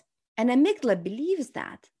dead. And amygdala believes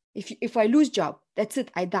that. If I lose job, that's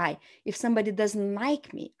it, I die. If somebody doesn't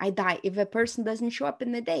like me, I die. If a person doesn't show up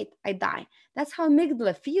in the date, I die. That's how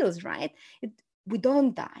amygdala feels, right? We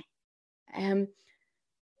don't die. And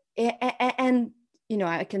you know,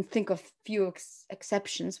 I can think of few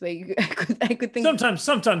exceptions where I could think.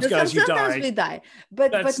 Sometimes guys, you die. Sometimes we die,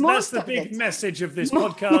 but most that's the big message of this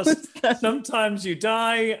podcast. Sometimes you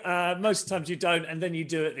die, most times you don't, and then you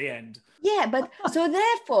do at the end. Yeah, but so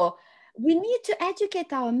therefore we need to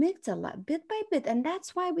educate our amygdala bit by bit, and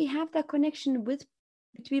that's why we have that connection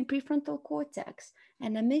between prefrontal cortex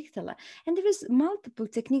and amygdala. And there is multiple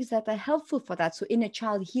techniques that are helpful for that. So inner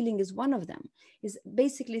child healing is one of them. Is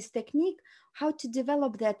basically this technique how to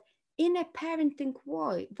develop that inner parenting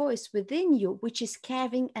voice within you, which is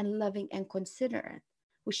caring and loving and considerate,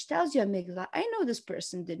 which tells your amygdala, I know this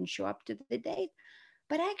person didn't show up to the date,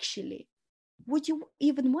 but actually, would you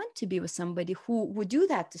even want to be with somebody who would do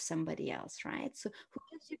that to somebody else, right? So who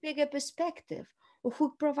gives you bigger perspective, or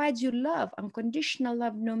who provides you love, unconditional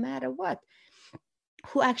love, no matter what,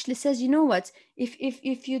 who actually says, you know what, if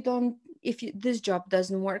this job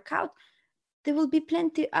doesn't work out, there will be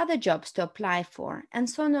plenty other jobs to apply for, and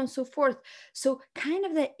so on and so forth. So kind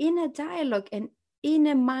of the inner dialogue and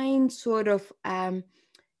inner mind sort of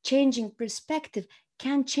changing perspective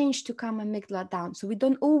can change to calm amygdala down. So we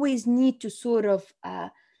don't always need to sort of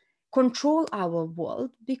control our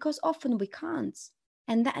world, because often we can't.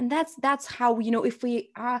 And that's how, if we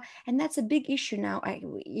are, and that's a big issue now,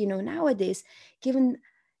 nowadays, given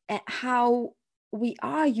how we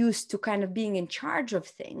are used to kind of being in charge of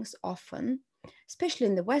things often, especially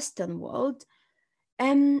in the Western world,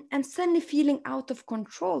 and suddenly feeling out of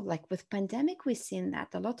control. Like with pandemic, we've seen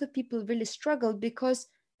that a lot of people really struggle because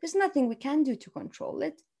there's nothing we can do to control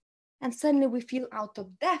it. And suddenly we feel out of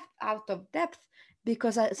depth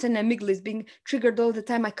because suddenly amygdala is being triggered all the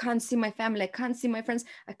time. I can't see my family, I can't see my friends,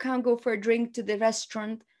 I can't go for a drink to the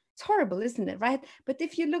restaurant. It's horrible, isn't it, right? But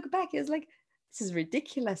if you look back, it's like, this is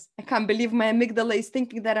ridiculous. I can't believe my amygdala is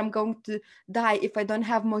thinking that I'm going to die if I don't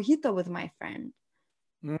have mojito with my friend.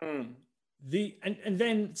 And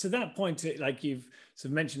then to that point, like you've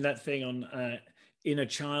sort of mentioned that thing on inner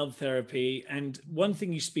child therapy, and one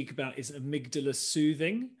thing you speak about is amygdala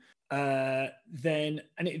soothing. Then,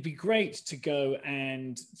 and it'd be great to go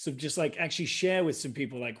and sort of just like actually share with some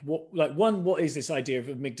people what is this idea of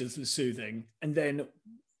amygdala soothing, and then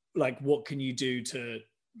like what can you do to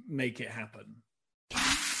make it happen.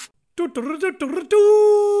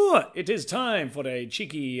 It is time for a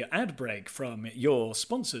cheeky ad break from your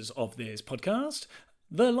sponsors of this podcast,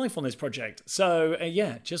 the Lifefulness Project. So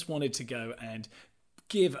just wanted to go and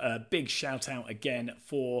give a big shout out again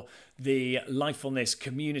for the Lifefulness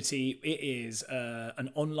community. It is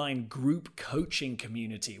an online group coaching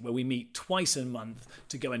community where we meet twice a month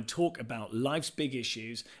to go and talk about life's big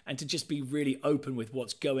issues and to just be really open with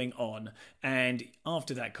what's going on. And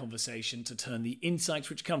after that conversation, to turn the insights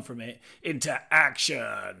which come from it into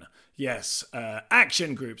action. Yes,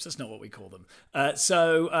 action groups. That's not what we call them.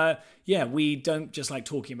 We don't just like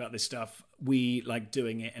talking about this stuff. We like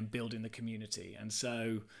doing it and building the community. And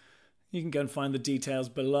so you can go and find the details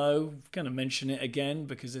below. I'm going to mention it again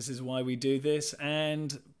because this is why we do this.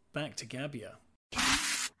 And back to Gabia.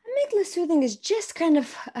 Amygdala soothing is just kind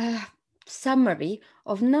of a summary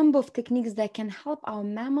of a number of techniques that can help our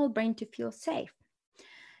mammal brain to feel safe.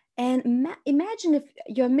 And imagine if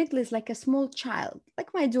your amygdala is like a small child,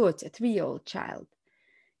 like my daughter, 3-year-old child.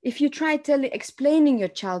 If you try explaining your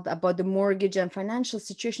child about the mortgage and financial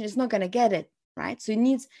situation, it's not going to get it, right? So it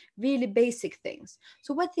needs really basic things.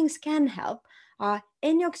 So what things can help are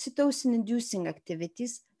any oxytocin-inducing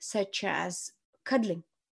activities, such as cuddling,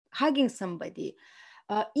 hugging somebody,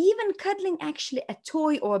 even cuddling actually a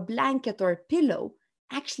toy or a blanket or a pillow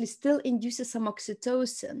actually still induces some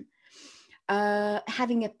oxytocin.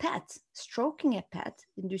 Having a pet, stroking a pet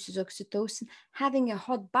induces oxytocin, having a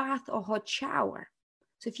hot bath or hot shower.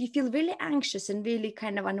 So if you feel really anxious and really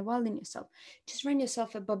kind of unwell in yourself, just run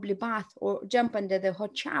yourself a bubbly bath or jump under the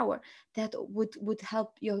hot shower. That would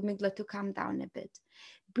help your amygdala to calm down a bit.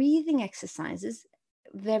 Breathing exercises,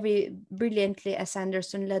 very brilliantly, as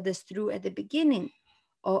Anderson led us through at the beginning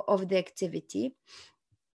of the activity,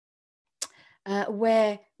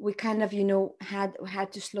 where we kind of,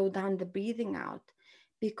 had to slow down the breathing out,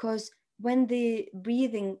 because when the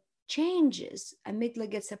breathing changes, amygdala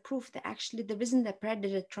gets a proof that actually there isn't a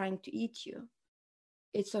predator trying to eat you.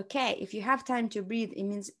 It's okay. If you have time to breathe, it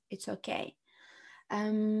means it's okay.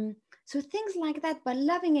 So things like that, but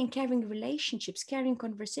loving and caring relationships, caring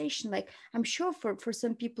conversation. Like I'm sure for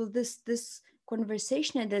some people, this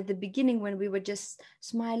conversation at the beginning, when we were just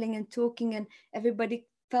smiling and talking and everybody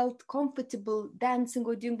felt comfortable dancing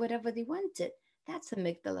or doing whatever they wanted, that's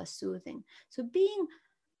amygdala soothing. So being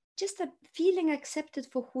just feeling accepted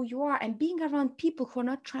for who you are and being around people who are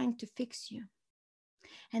not trying to fix you.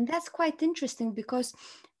 And that's quite interesting, because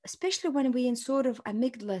especially when we're in sort of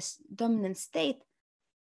amygdala dominant state,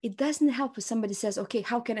 it doesn't help if somebody says, okay,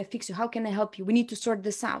 how can I fix you? How can I help you? We need to sort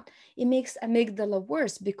this out. It makes amygdala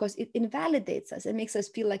worse because it invalidates us. It makes us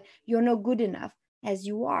feel like you're not good enough as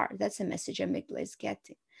you are. That's a message amygdala is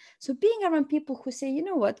getting. So being around people who say, you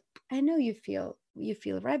know what, I know you feel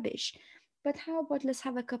rubbish, but how about let's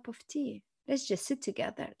have a cup of tea? Let's just sit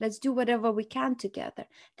together. Let's do whatever we can together.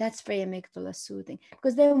 That's very amygdala soothing,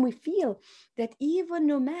 because then we feel that even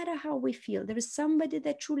no matter how we feel, there is somebody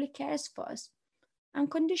that truly cares for us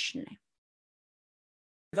unconditionally.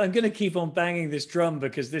 I'm going to keep on banging this drum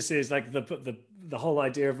because this is like the whole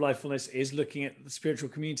idea of Lifefulness is looking at the spiritual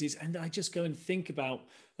communities. And I just go and think about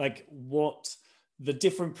like what the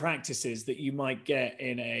different practices that you might get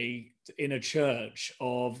in a church,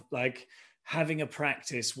 of like having a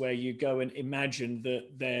practice where you go and imagine that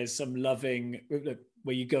there's some loving,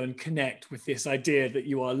 where you go and connect with this idea that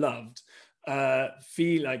you are loved,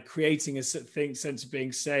 feel like creating a sense of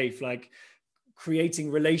being safe, like creating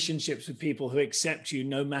relationships with people who accept you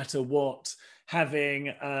no matter what,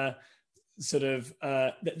 having sort of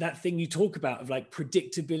that thing you talk about of like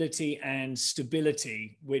predictability and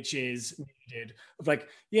stability, which is needed, of like,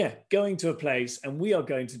 yeah, going to a place and we are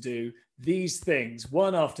going to do these things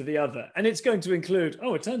one after the other, and it's going to include,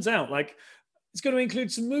 oh, it turns out like it's going to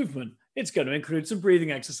include some movement, it's going to include some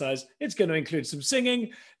breathing exercise, it's going to include some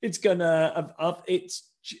singing, it's going to it's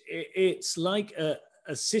like a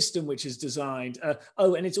system which is designed,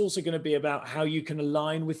 and it's also going to be about how you can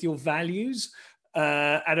align with your values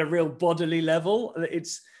at a real bodily level.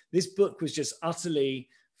 This book was just utterly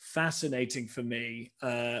fascinating for me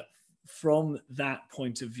from that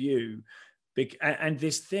point of view. And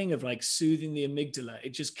this thing of like soothing the amygdala, it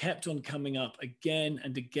just kept on coming up again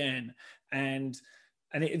and again. And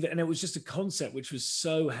it was just a concept which was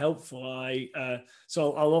so helpful.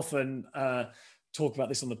 So I'll often talk about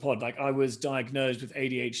this on the pod. Like, I was diagnosed with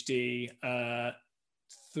ADHD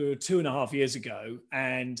 2.5 years ago.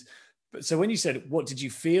 So when you said, what did you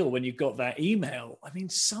feel when you got that email? I mean,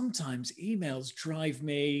 sometimes emails drive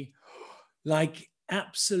me like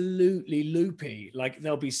absolutely loopy. Like,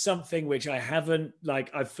 there'll be something which I haven't,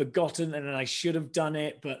 like, I've forgotten and I should have done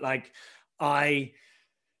it, but like, I'm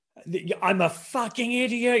a fucking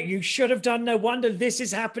idiot. You should have done. No wonder this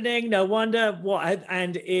is happening. No wonder what.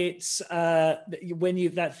 And it's when you,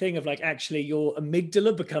 that thing of like, actually your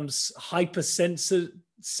amygdala becomes hypersensitive.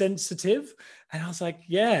 And I was like,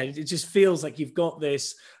 yeah, it just feels like you've got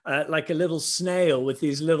this like a little snail with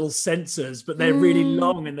these little sensors, but they're really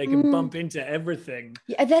long and they can bump into everything.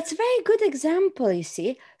 Yeah, that's a very good example, you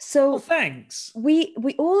see. So thanks. We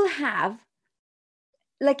all have,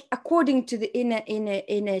 like, according to the in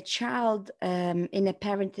a child, in a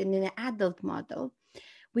parent, and in an adult model,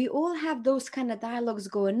 we all have those kind of dialogues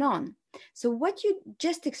going on. So what you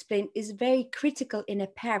just explained is very critical in a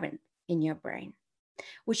parent in your brain,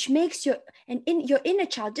 which makes your inner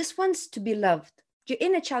child just wants to be loved. Your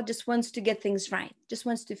inner child just wants to get things right, just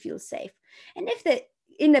wants to feel safe. And if the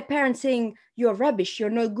inner parent saying you're rubbish,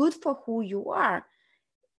 you're not good for who you are,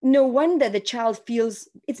 no wonder the child feels,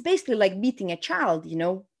 it's basically like beating a child,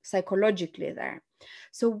 psychologically there.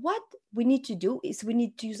 So what we need to do is we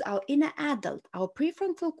need to use our inner adult, our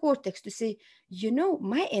prefrontal cortex, to say,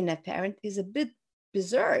 my inner parent is a bit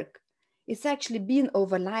berserk. It's actually been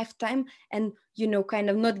over lifetime and, kind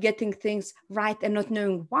of not getting things right and not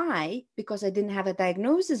knowing why, because I didn't have a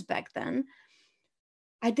diagnosis back then.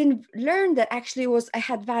 I didn't learn that actually I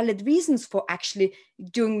had valid reasons for actually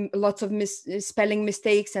doing lots of spelling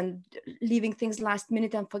mistakes and leaving things last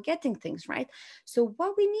minute and forgetting things, right? So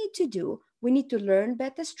what we need to do, we need to learn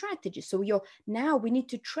better strategies. So now we need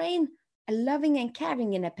to train a loving and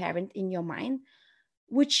caring inner parent in your mind,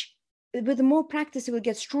 which with more practice, it will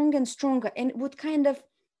get stronger and stronger, and it would kind of,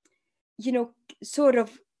 sort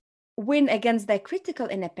of win against that critical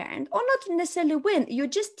inner parent, or not necessarily win. You're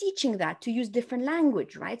just teaching that to use different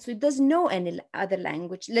language, right? So it doesn't know any other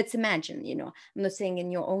language. Let's imagine, I'm not saying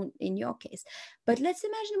in your case, but let's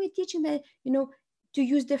imagine we're teaching that, to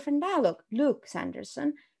use different dialogue. Look,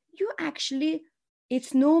 Sanderson,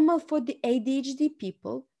 it's normal for the ADHD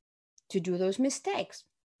people to do those mistakes.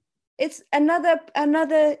 It's another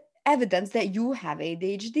evidence that you have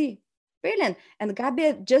ADHD. Brilliant. And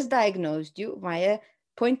Gabi just diagnosed you via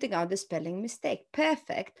pointing out the spelling mistake.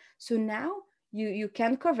 Perfect. So now you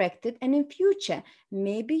can correct it. And in future,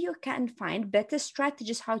 maybe you can find better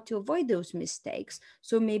strategies how to avoid those mistakes.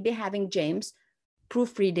 So maybe having James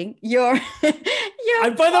proofreading your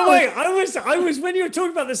and by the way, I was when you were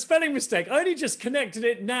talking about the spelling mistake, I only just connected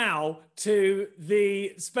it now to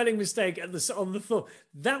the spelling mistake on the floor.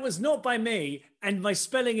 That was not by me, and my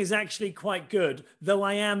spelling is actually quite good, though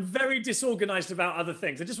I am very disorganized about other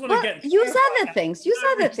things. I just want to use other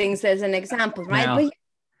things as an example, right? No.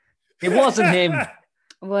 But it wasn't him.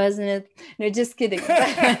 Wasn't it? No, just kidding.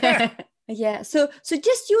 Yeah. So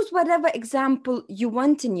just use whatever example you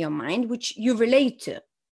want in your mind, which you relate to.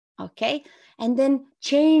 Okay. And then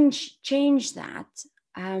change that.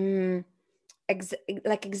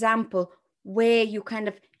 Like example, where you kind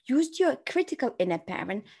of used your critical inner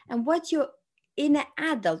parent and what your inner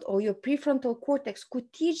adult or your prefrontal cortex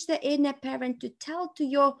could teach the inner parent to tell to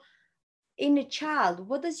your inner child.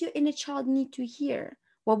 What does your inner child need to hear?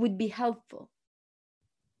 What would be helpful?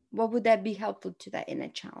 What would that be helpful to that inner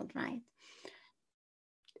child, right?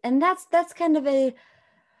 And that's kind of a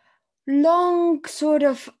long sort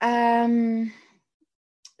of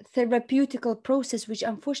therapeutical process, which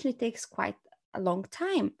unfortunately takes quite a long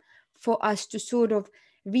time for us to sort of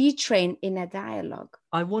retrain in a dialogue.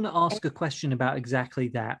 I want to ask a question about exactly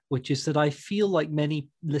that, which is that I feel like many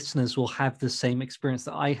listeners will have the same experience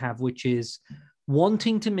that I have, which is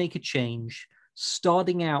wanting to make a change,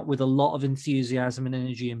 starting out with a lot of enthusiasm and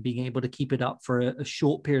energy and being able to keep it up for a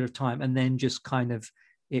short period of time, and then just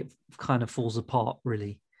it kind of falls apart,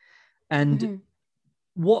 really. And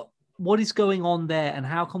what is going on there, and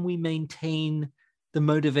how can we maintain the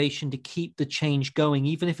motivation to keep the change going,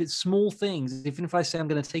 even if it's small things? Even if I say I'm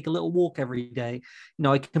going to take a little walk every day,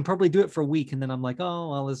 I can probably do it for a week, and then I'm like, oh,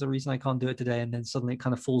 well, there's a reason I can't do it today, and then suddenly it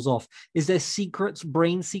kind of falls off. Is there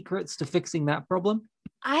brain secrets to fixing that problem?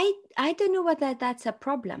 I don't know whether that's a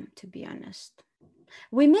problem, to be honest.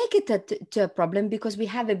 We make it a problem because we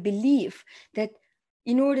have a belief that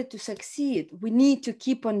in order to succeed, we need to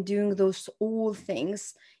keep on doing those old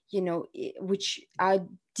things, which are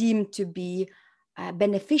deemed to be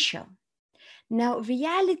beneficial. Now,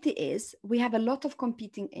 reality is we have a lot of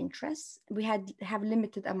competing interests. We have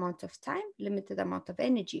limited amount of time, limited amount of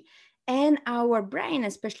energy, and our brain,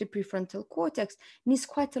 especially prefrontal cortex, needs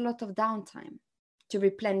quite a lot of downtime to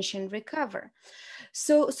replenish and recover.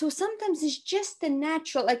 So sometimes it's just a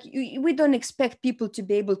natural, like we don't expect people to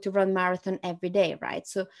be able to run marathon every day, right?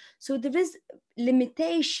 So there is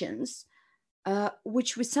limitations,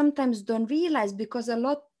 which we sometimes don't realize because a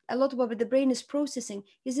lot of what the brain is processing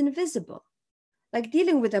is invisible. Like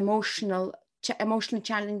dealing with emotionally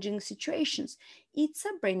challenging situations, eats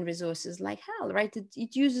up brain resources like hell, right?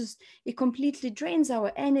 It completely drains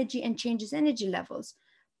our energy and changes energy levels.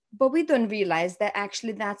 But we don't realize that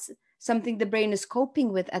actually that's something the brain is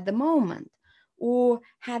coping with at the moment, or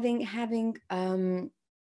having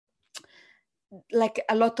like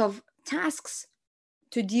a lot of tasks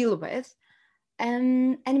to deal with,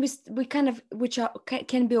 and we kind of, which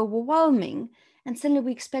can be overwhelming, and suddenly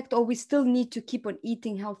we expect, or we still need to keep on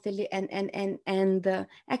eating healthily and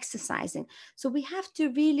exercising. So we have to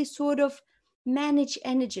really sort of manage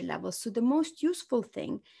energy levels. So the most useful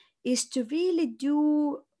thing is to really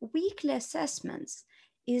do weekly assessments.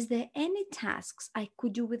 Is there any tasks I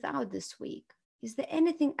could do without this week? Is there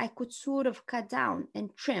anything I could sort of cut down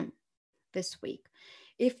and trim this week?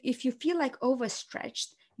 If you feel like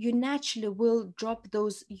overstretched, you naturally will drop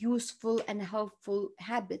those useful and helpful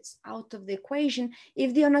habits out of the equation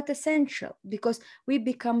if they are not essential, because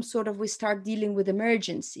we start dealing with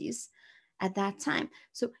emergencies at that time.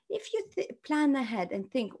 So if you plan ahead and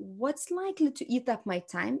think what's likely to eat up my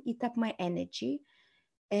time, eat up my energy,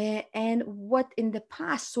 and what in the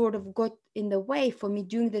past sort of got in the way for me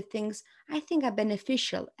doing the things I think are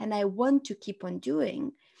beneficial and I want to keep on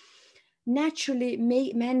doing, naturally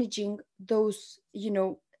managing those,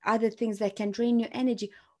 other things that can drain your energy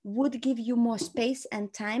would give you more space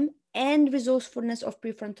and time and resourcefulness of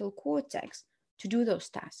prefrontal cortex to do those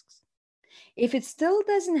tasks. If it still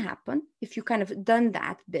doesn't happen, if you kind of done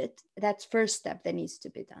that bit, that's first step that needs to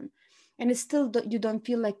be done, and it's still you don't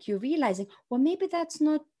feel like you're realizing, well, maybe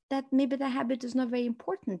maybe the habit is not very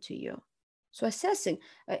important to you. So assessing,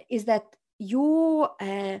 is that your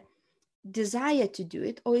desire to do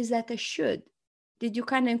it, or is that a should? Did you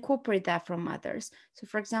kind of incorporate that from others? So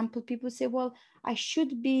for example, people say, well, I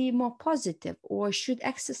should be more positive, or should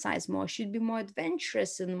exercise more, should be more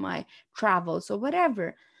adventurous in my travels, or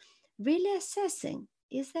whatever. Really assessing,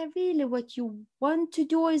 is that really what you want to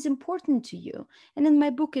do or is important to you? And in my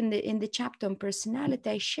book, in the chapter on personality,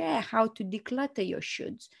 I share how to declutter your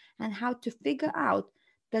shoulds and how to figure out,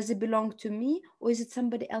 does it belong to me, or is it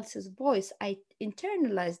somebody else's voice I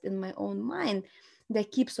internalized in my own mind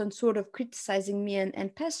that keeps on sort of criticizing me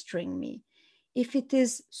and pestering me? If it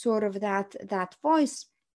is sort of that voice,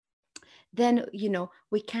 then,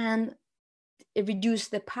 we can reduce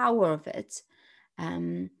the power of it.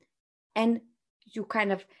 And you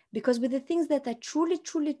kind of, because with the things that are truly,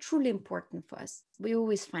 truly, truly important for us, we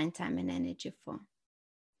always find time and energy for.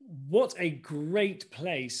 What a great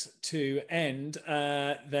place to end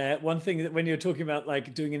there. One thing that when you're talking about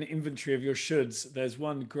like doing an inventory of your shoulds, there's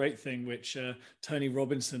one great thing which Tony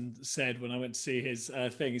Robinson said when I went to see his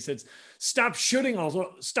thing. He said, stop shooting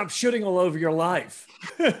all over your life,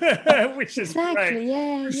 which is exactly, great.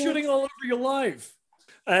 yeah, You're shooting all over your life.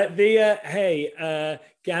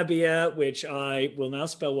 Gabbia, which I will now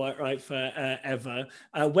spell right for Eva.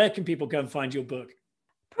 Where can people go and find your book?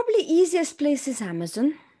 Probably easiest place is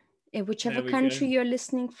Amazon. In whichever country go. You're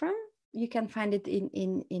listening from, you can find it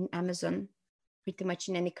in Amazon, pretty much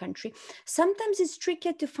in any country. Sometimes it's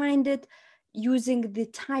trickier to find it using the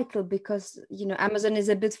title because, Amazon is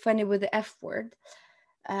a bit funny with the F word.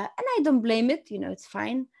 And I don't blame it, it's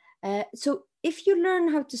fine. So if you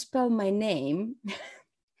learn how to spell my name...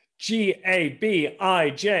 Gabija,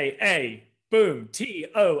 boom,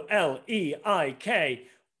 TOLEIKYTE.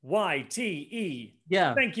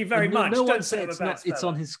 Yeah. Thank you very much. No one said it's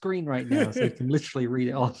on his screen right now, so you can literally read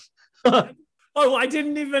it off. Oh, I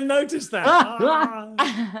didn't even notice that.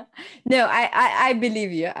 No, I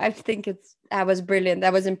believe you. I think that was brilliant.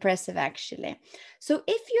 That was impressive, actually. So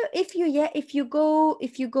if you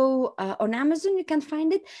go on Amazon, you can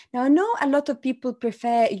find it. Now I know a lot of people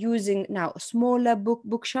prefer using now smaller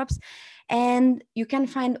bookshops, and you can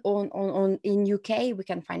find on in UK. We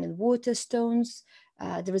can find in Waterstones.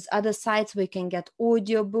 There is other sites where you can get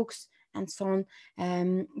audio books and so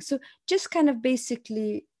on. So just kind of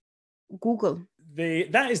basically Google.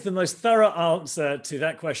 That is the most thorough answer to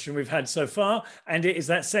that question we've had so far, and it is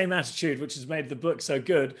that same attitude which has made the book so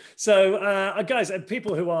good. So, guys,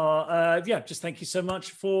 people who are, just thank you so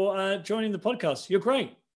much for joining the podcast. You're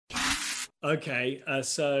great. Okay,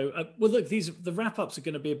 well, look, the wrap-ups are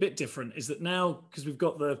going to be a bit different. Is that now, because we've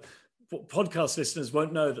got what podcast listeners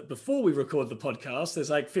won't know that before we record the podcast, there's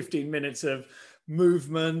like 15 minutes of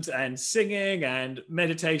movement and singing and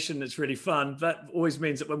meditation that's really fun. That always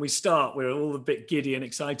means that when we start, we're all a bit giddy and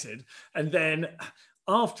excited. And then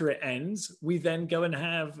after it ends, we then go and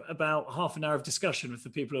have about half an hour of discussion with the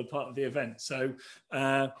people who are part of the event. So,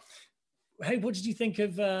 hey, what did you think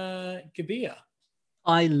of Gabia?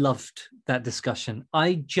 I loved that discussion.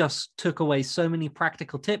 I just took away so many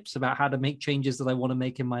practical tips about how to make changes that I want to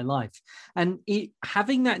make in my life. And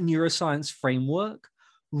having that neuroscience framework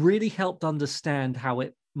really helped understand how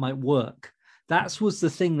it might work. That was the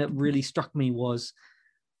thing that really struck me, was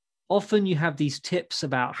often you have these tips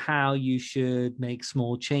about how you should make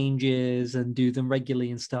small changes and do them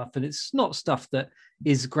regularly and stuff. And it's not stuff that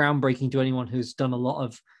is groundbreaking to anyone who's done a lot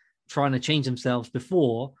of trying to change themselves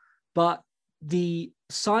before, but the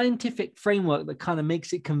scientific framework that kind of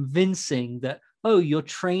makes it convincing that, oh, you're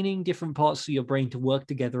training different parts of your brain to work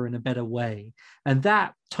together in a better way. And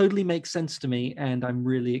that totally makes sense to me. And I'm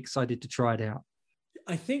really excited to try it out.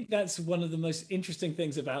 I think that's one of the most interesting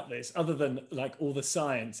things about this, other than like all the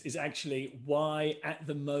science, is actually why at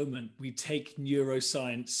the moment we take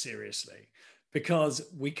neuroscience seriously. Because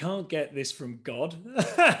we can't get this from God.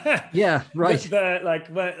 Yeah, right.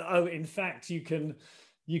 In fact, you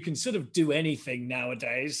can sort of do anything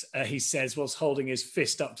nowadays, he says, whilst holding his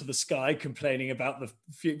fist up to the sky, complaining about the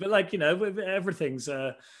future. But everything's,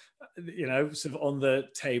 sort of on the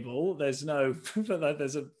table. There's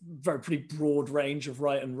there's a pretty broad range of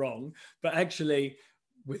right and wrong. But actually,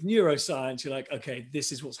 with neuroscience, you're like, okay,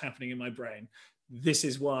 this is what's happening in my brain. This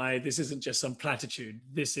is why this isn't just some platitude.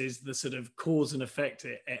 This is the sort of cause and effect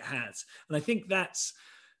it has. And I think that's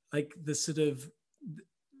like the sort of,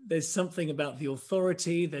 there's something about the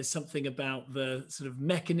authority, there's something about the sort of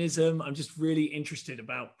mechanism. I'm just really interested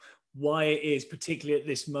about why it is, particularly at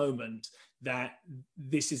this moment, that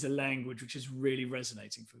this is a language which is really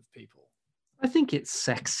resonating with people. I think it's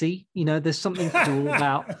sexy. There's something cool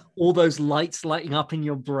about all those lights lighting up in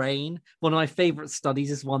your brain. One of my favorite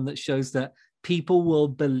studies is one that shows that people will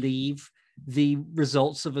believe the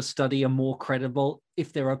results of a study are more credible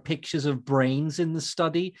if there are pictures of brains in the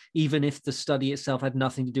study, even if the study itself had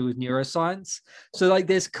nothing to do with neuroscience. So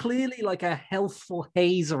there's clearly like a healthful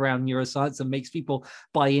haze around neuroscience that makes people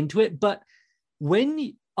buy into it. But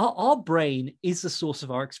when our brain is the source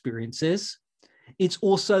of our experiences, it's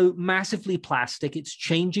also massively plastic. It's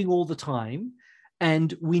changing all the time.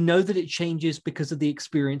 And we know that it changes because of the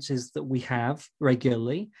experiences that we have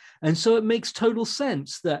regularly. And so it makes total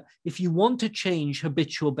sense that if you want to change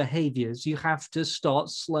habitual behaviors, you have to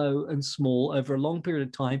start slow and small over a long period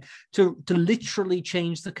of time to literally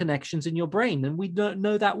change the connections in your brain. And we don't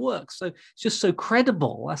know that works. So it's just so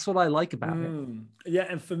credible. That's what I like about it. Yeah.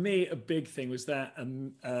 And for me, a big thing was that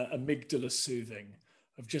amygdala soothing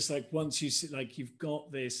of just like, once you see, like, you've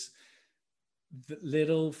got this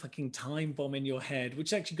little fucking time bomb in your head,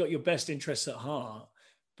 which actually got your best interests at heart,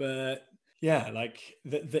 but yeah, like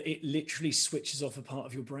that it literally switches off a part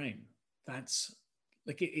of your brain. That's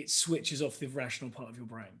like it switches off the rational part of your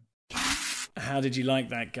brain. How did you like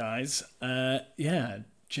that, guys?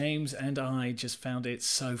 James and I just found it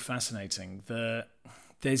so fascinating that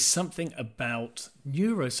there's something about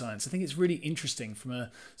neuroscience. I think it's really interesting from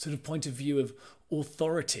a sort of point of view of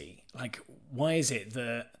authority. Like, why is it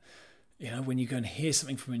that, when you go and hear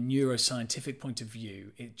something from a neuroscientific point of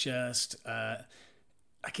view, it just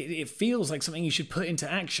it feels like something you should put into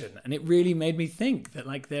action. And it really made me think that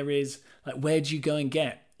there is where do you go and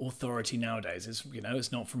get authority nowadays?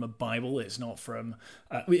 It's not from a Bible. It's not from.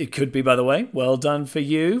 It could be, by the way. Well done for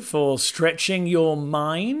you for stretching your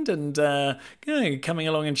mind and coming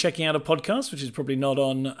along and checking out a podcast, which is probably not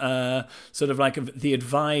on the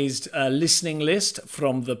advised listening list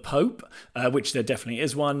from the Pope, which there definitely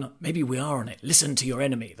is one. Maybe we are on it. Listen to your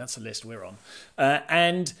enemy. That's a list we're on.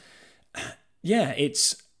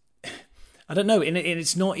 I don't know, and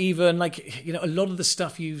it's not even like, a lot of the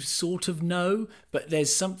stuff you sort of know, but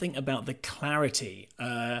there's something about the clarity,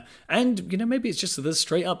 and maybe it's just the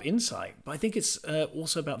straight up insight, but I think it's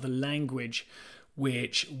also about the language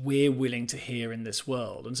which we're willing to hear in this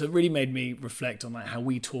world. And so it really made me reflect on how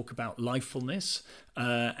we talk about lifefulness.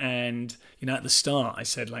 And, at the start, I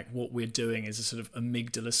said, what we're doing is a sort of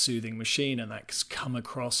amygdala soothing machine. And that's come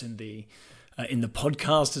across in the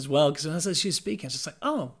podcast as well. Because as she was speaking, I was just like,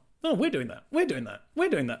 oh, we're doing that. We're doing that. We're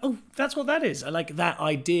doing that. Oh, that's what that is. I like that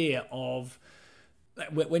idea of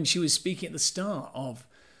when she was speaking at the start of,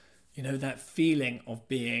 that feeling of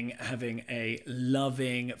having a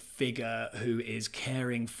loving figure who is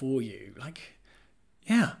caring for you.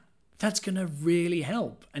 That's going to really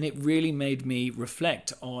help. And it really made me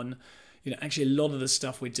reflect on, actually a lot of the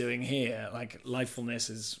stuff we're doing here, like lifefulness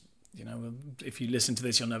is, if you listen to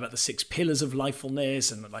this, you'll know about the 6 pillars of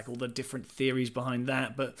lifefulness and all the different theories behind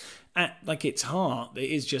that. But at its heart, it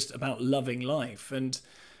is just about loving life. And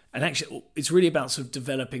actually, it's really about sort of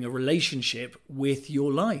developing a relationship with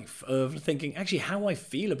your life, of thinking, actually, how I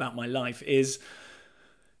feel about my life is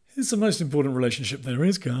the most important relationship there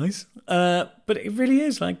is, guys. But it really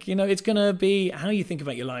is it's going to be how you think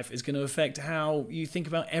about your life is going to affect how you think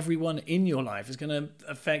about everyone in your life. It's going to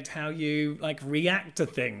affect how you react to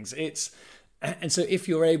things. And so if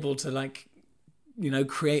you're able to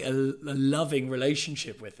create a loving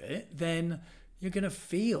relationship with it, then you're going to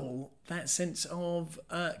feel that sense of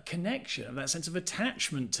connection, that sense of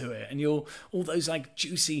attachment to it. And all those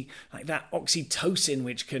juicy, that oxytocin,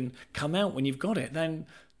 which can come out when you've got it, then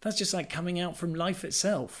that's just coming out from life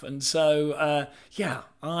itself. And so,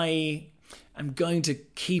 I am going to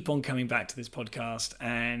keep on coming back to this podcast,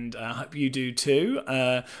 and I hope you do too.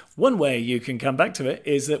 One way you can come back to it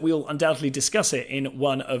is that we'll undoubtedly discuss it in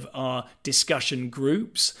one of our discussion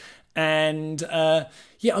groups. And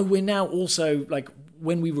we're now also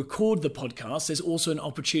when we record the podcast, there's also an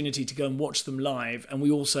opportunity to go and watch them live, and we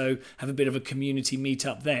also have a bit of a community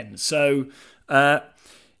meetup then. So I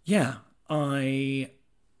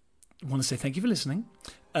want to say thank you for listening.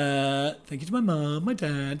 Thank you to my mum, my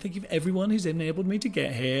dad. Thank you for everyone who's enabled me to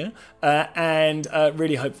get here, and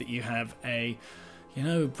really hope that you have a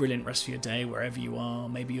brilliant rest of your day wherever you are.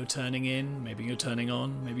 Maybe you're turning in, maybe you're turning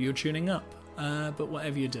on, maybe you're tuning up. But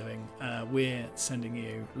whatever you're doing, we're sending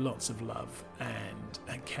you lots of love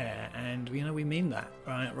and care. And, we mean that,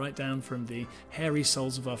 right down from the hairy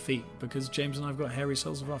soles of our feet, because James and I have got hairy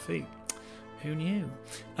soles of our feet. Who knew?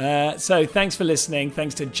 So thanks for listening.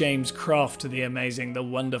 Thanks to James Croft, the amazing, the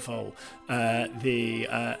wonderful,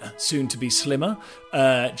 the soon-to-be slimmer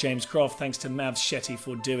James Croft. Thanks to Mav Shetty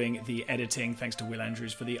for doing the editing. Thanks to Will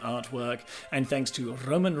Andrews for the artwork. And thanks to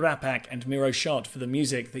Roman Rapak and Miro Schott for the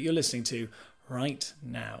music that you're listening to right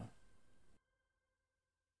now.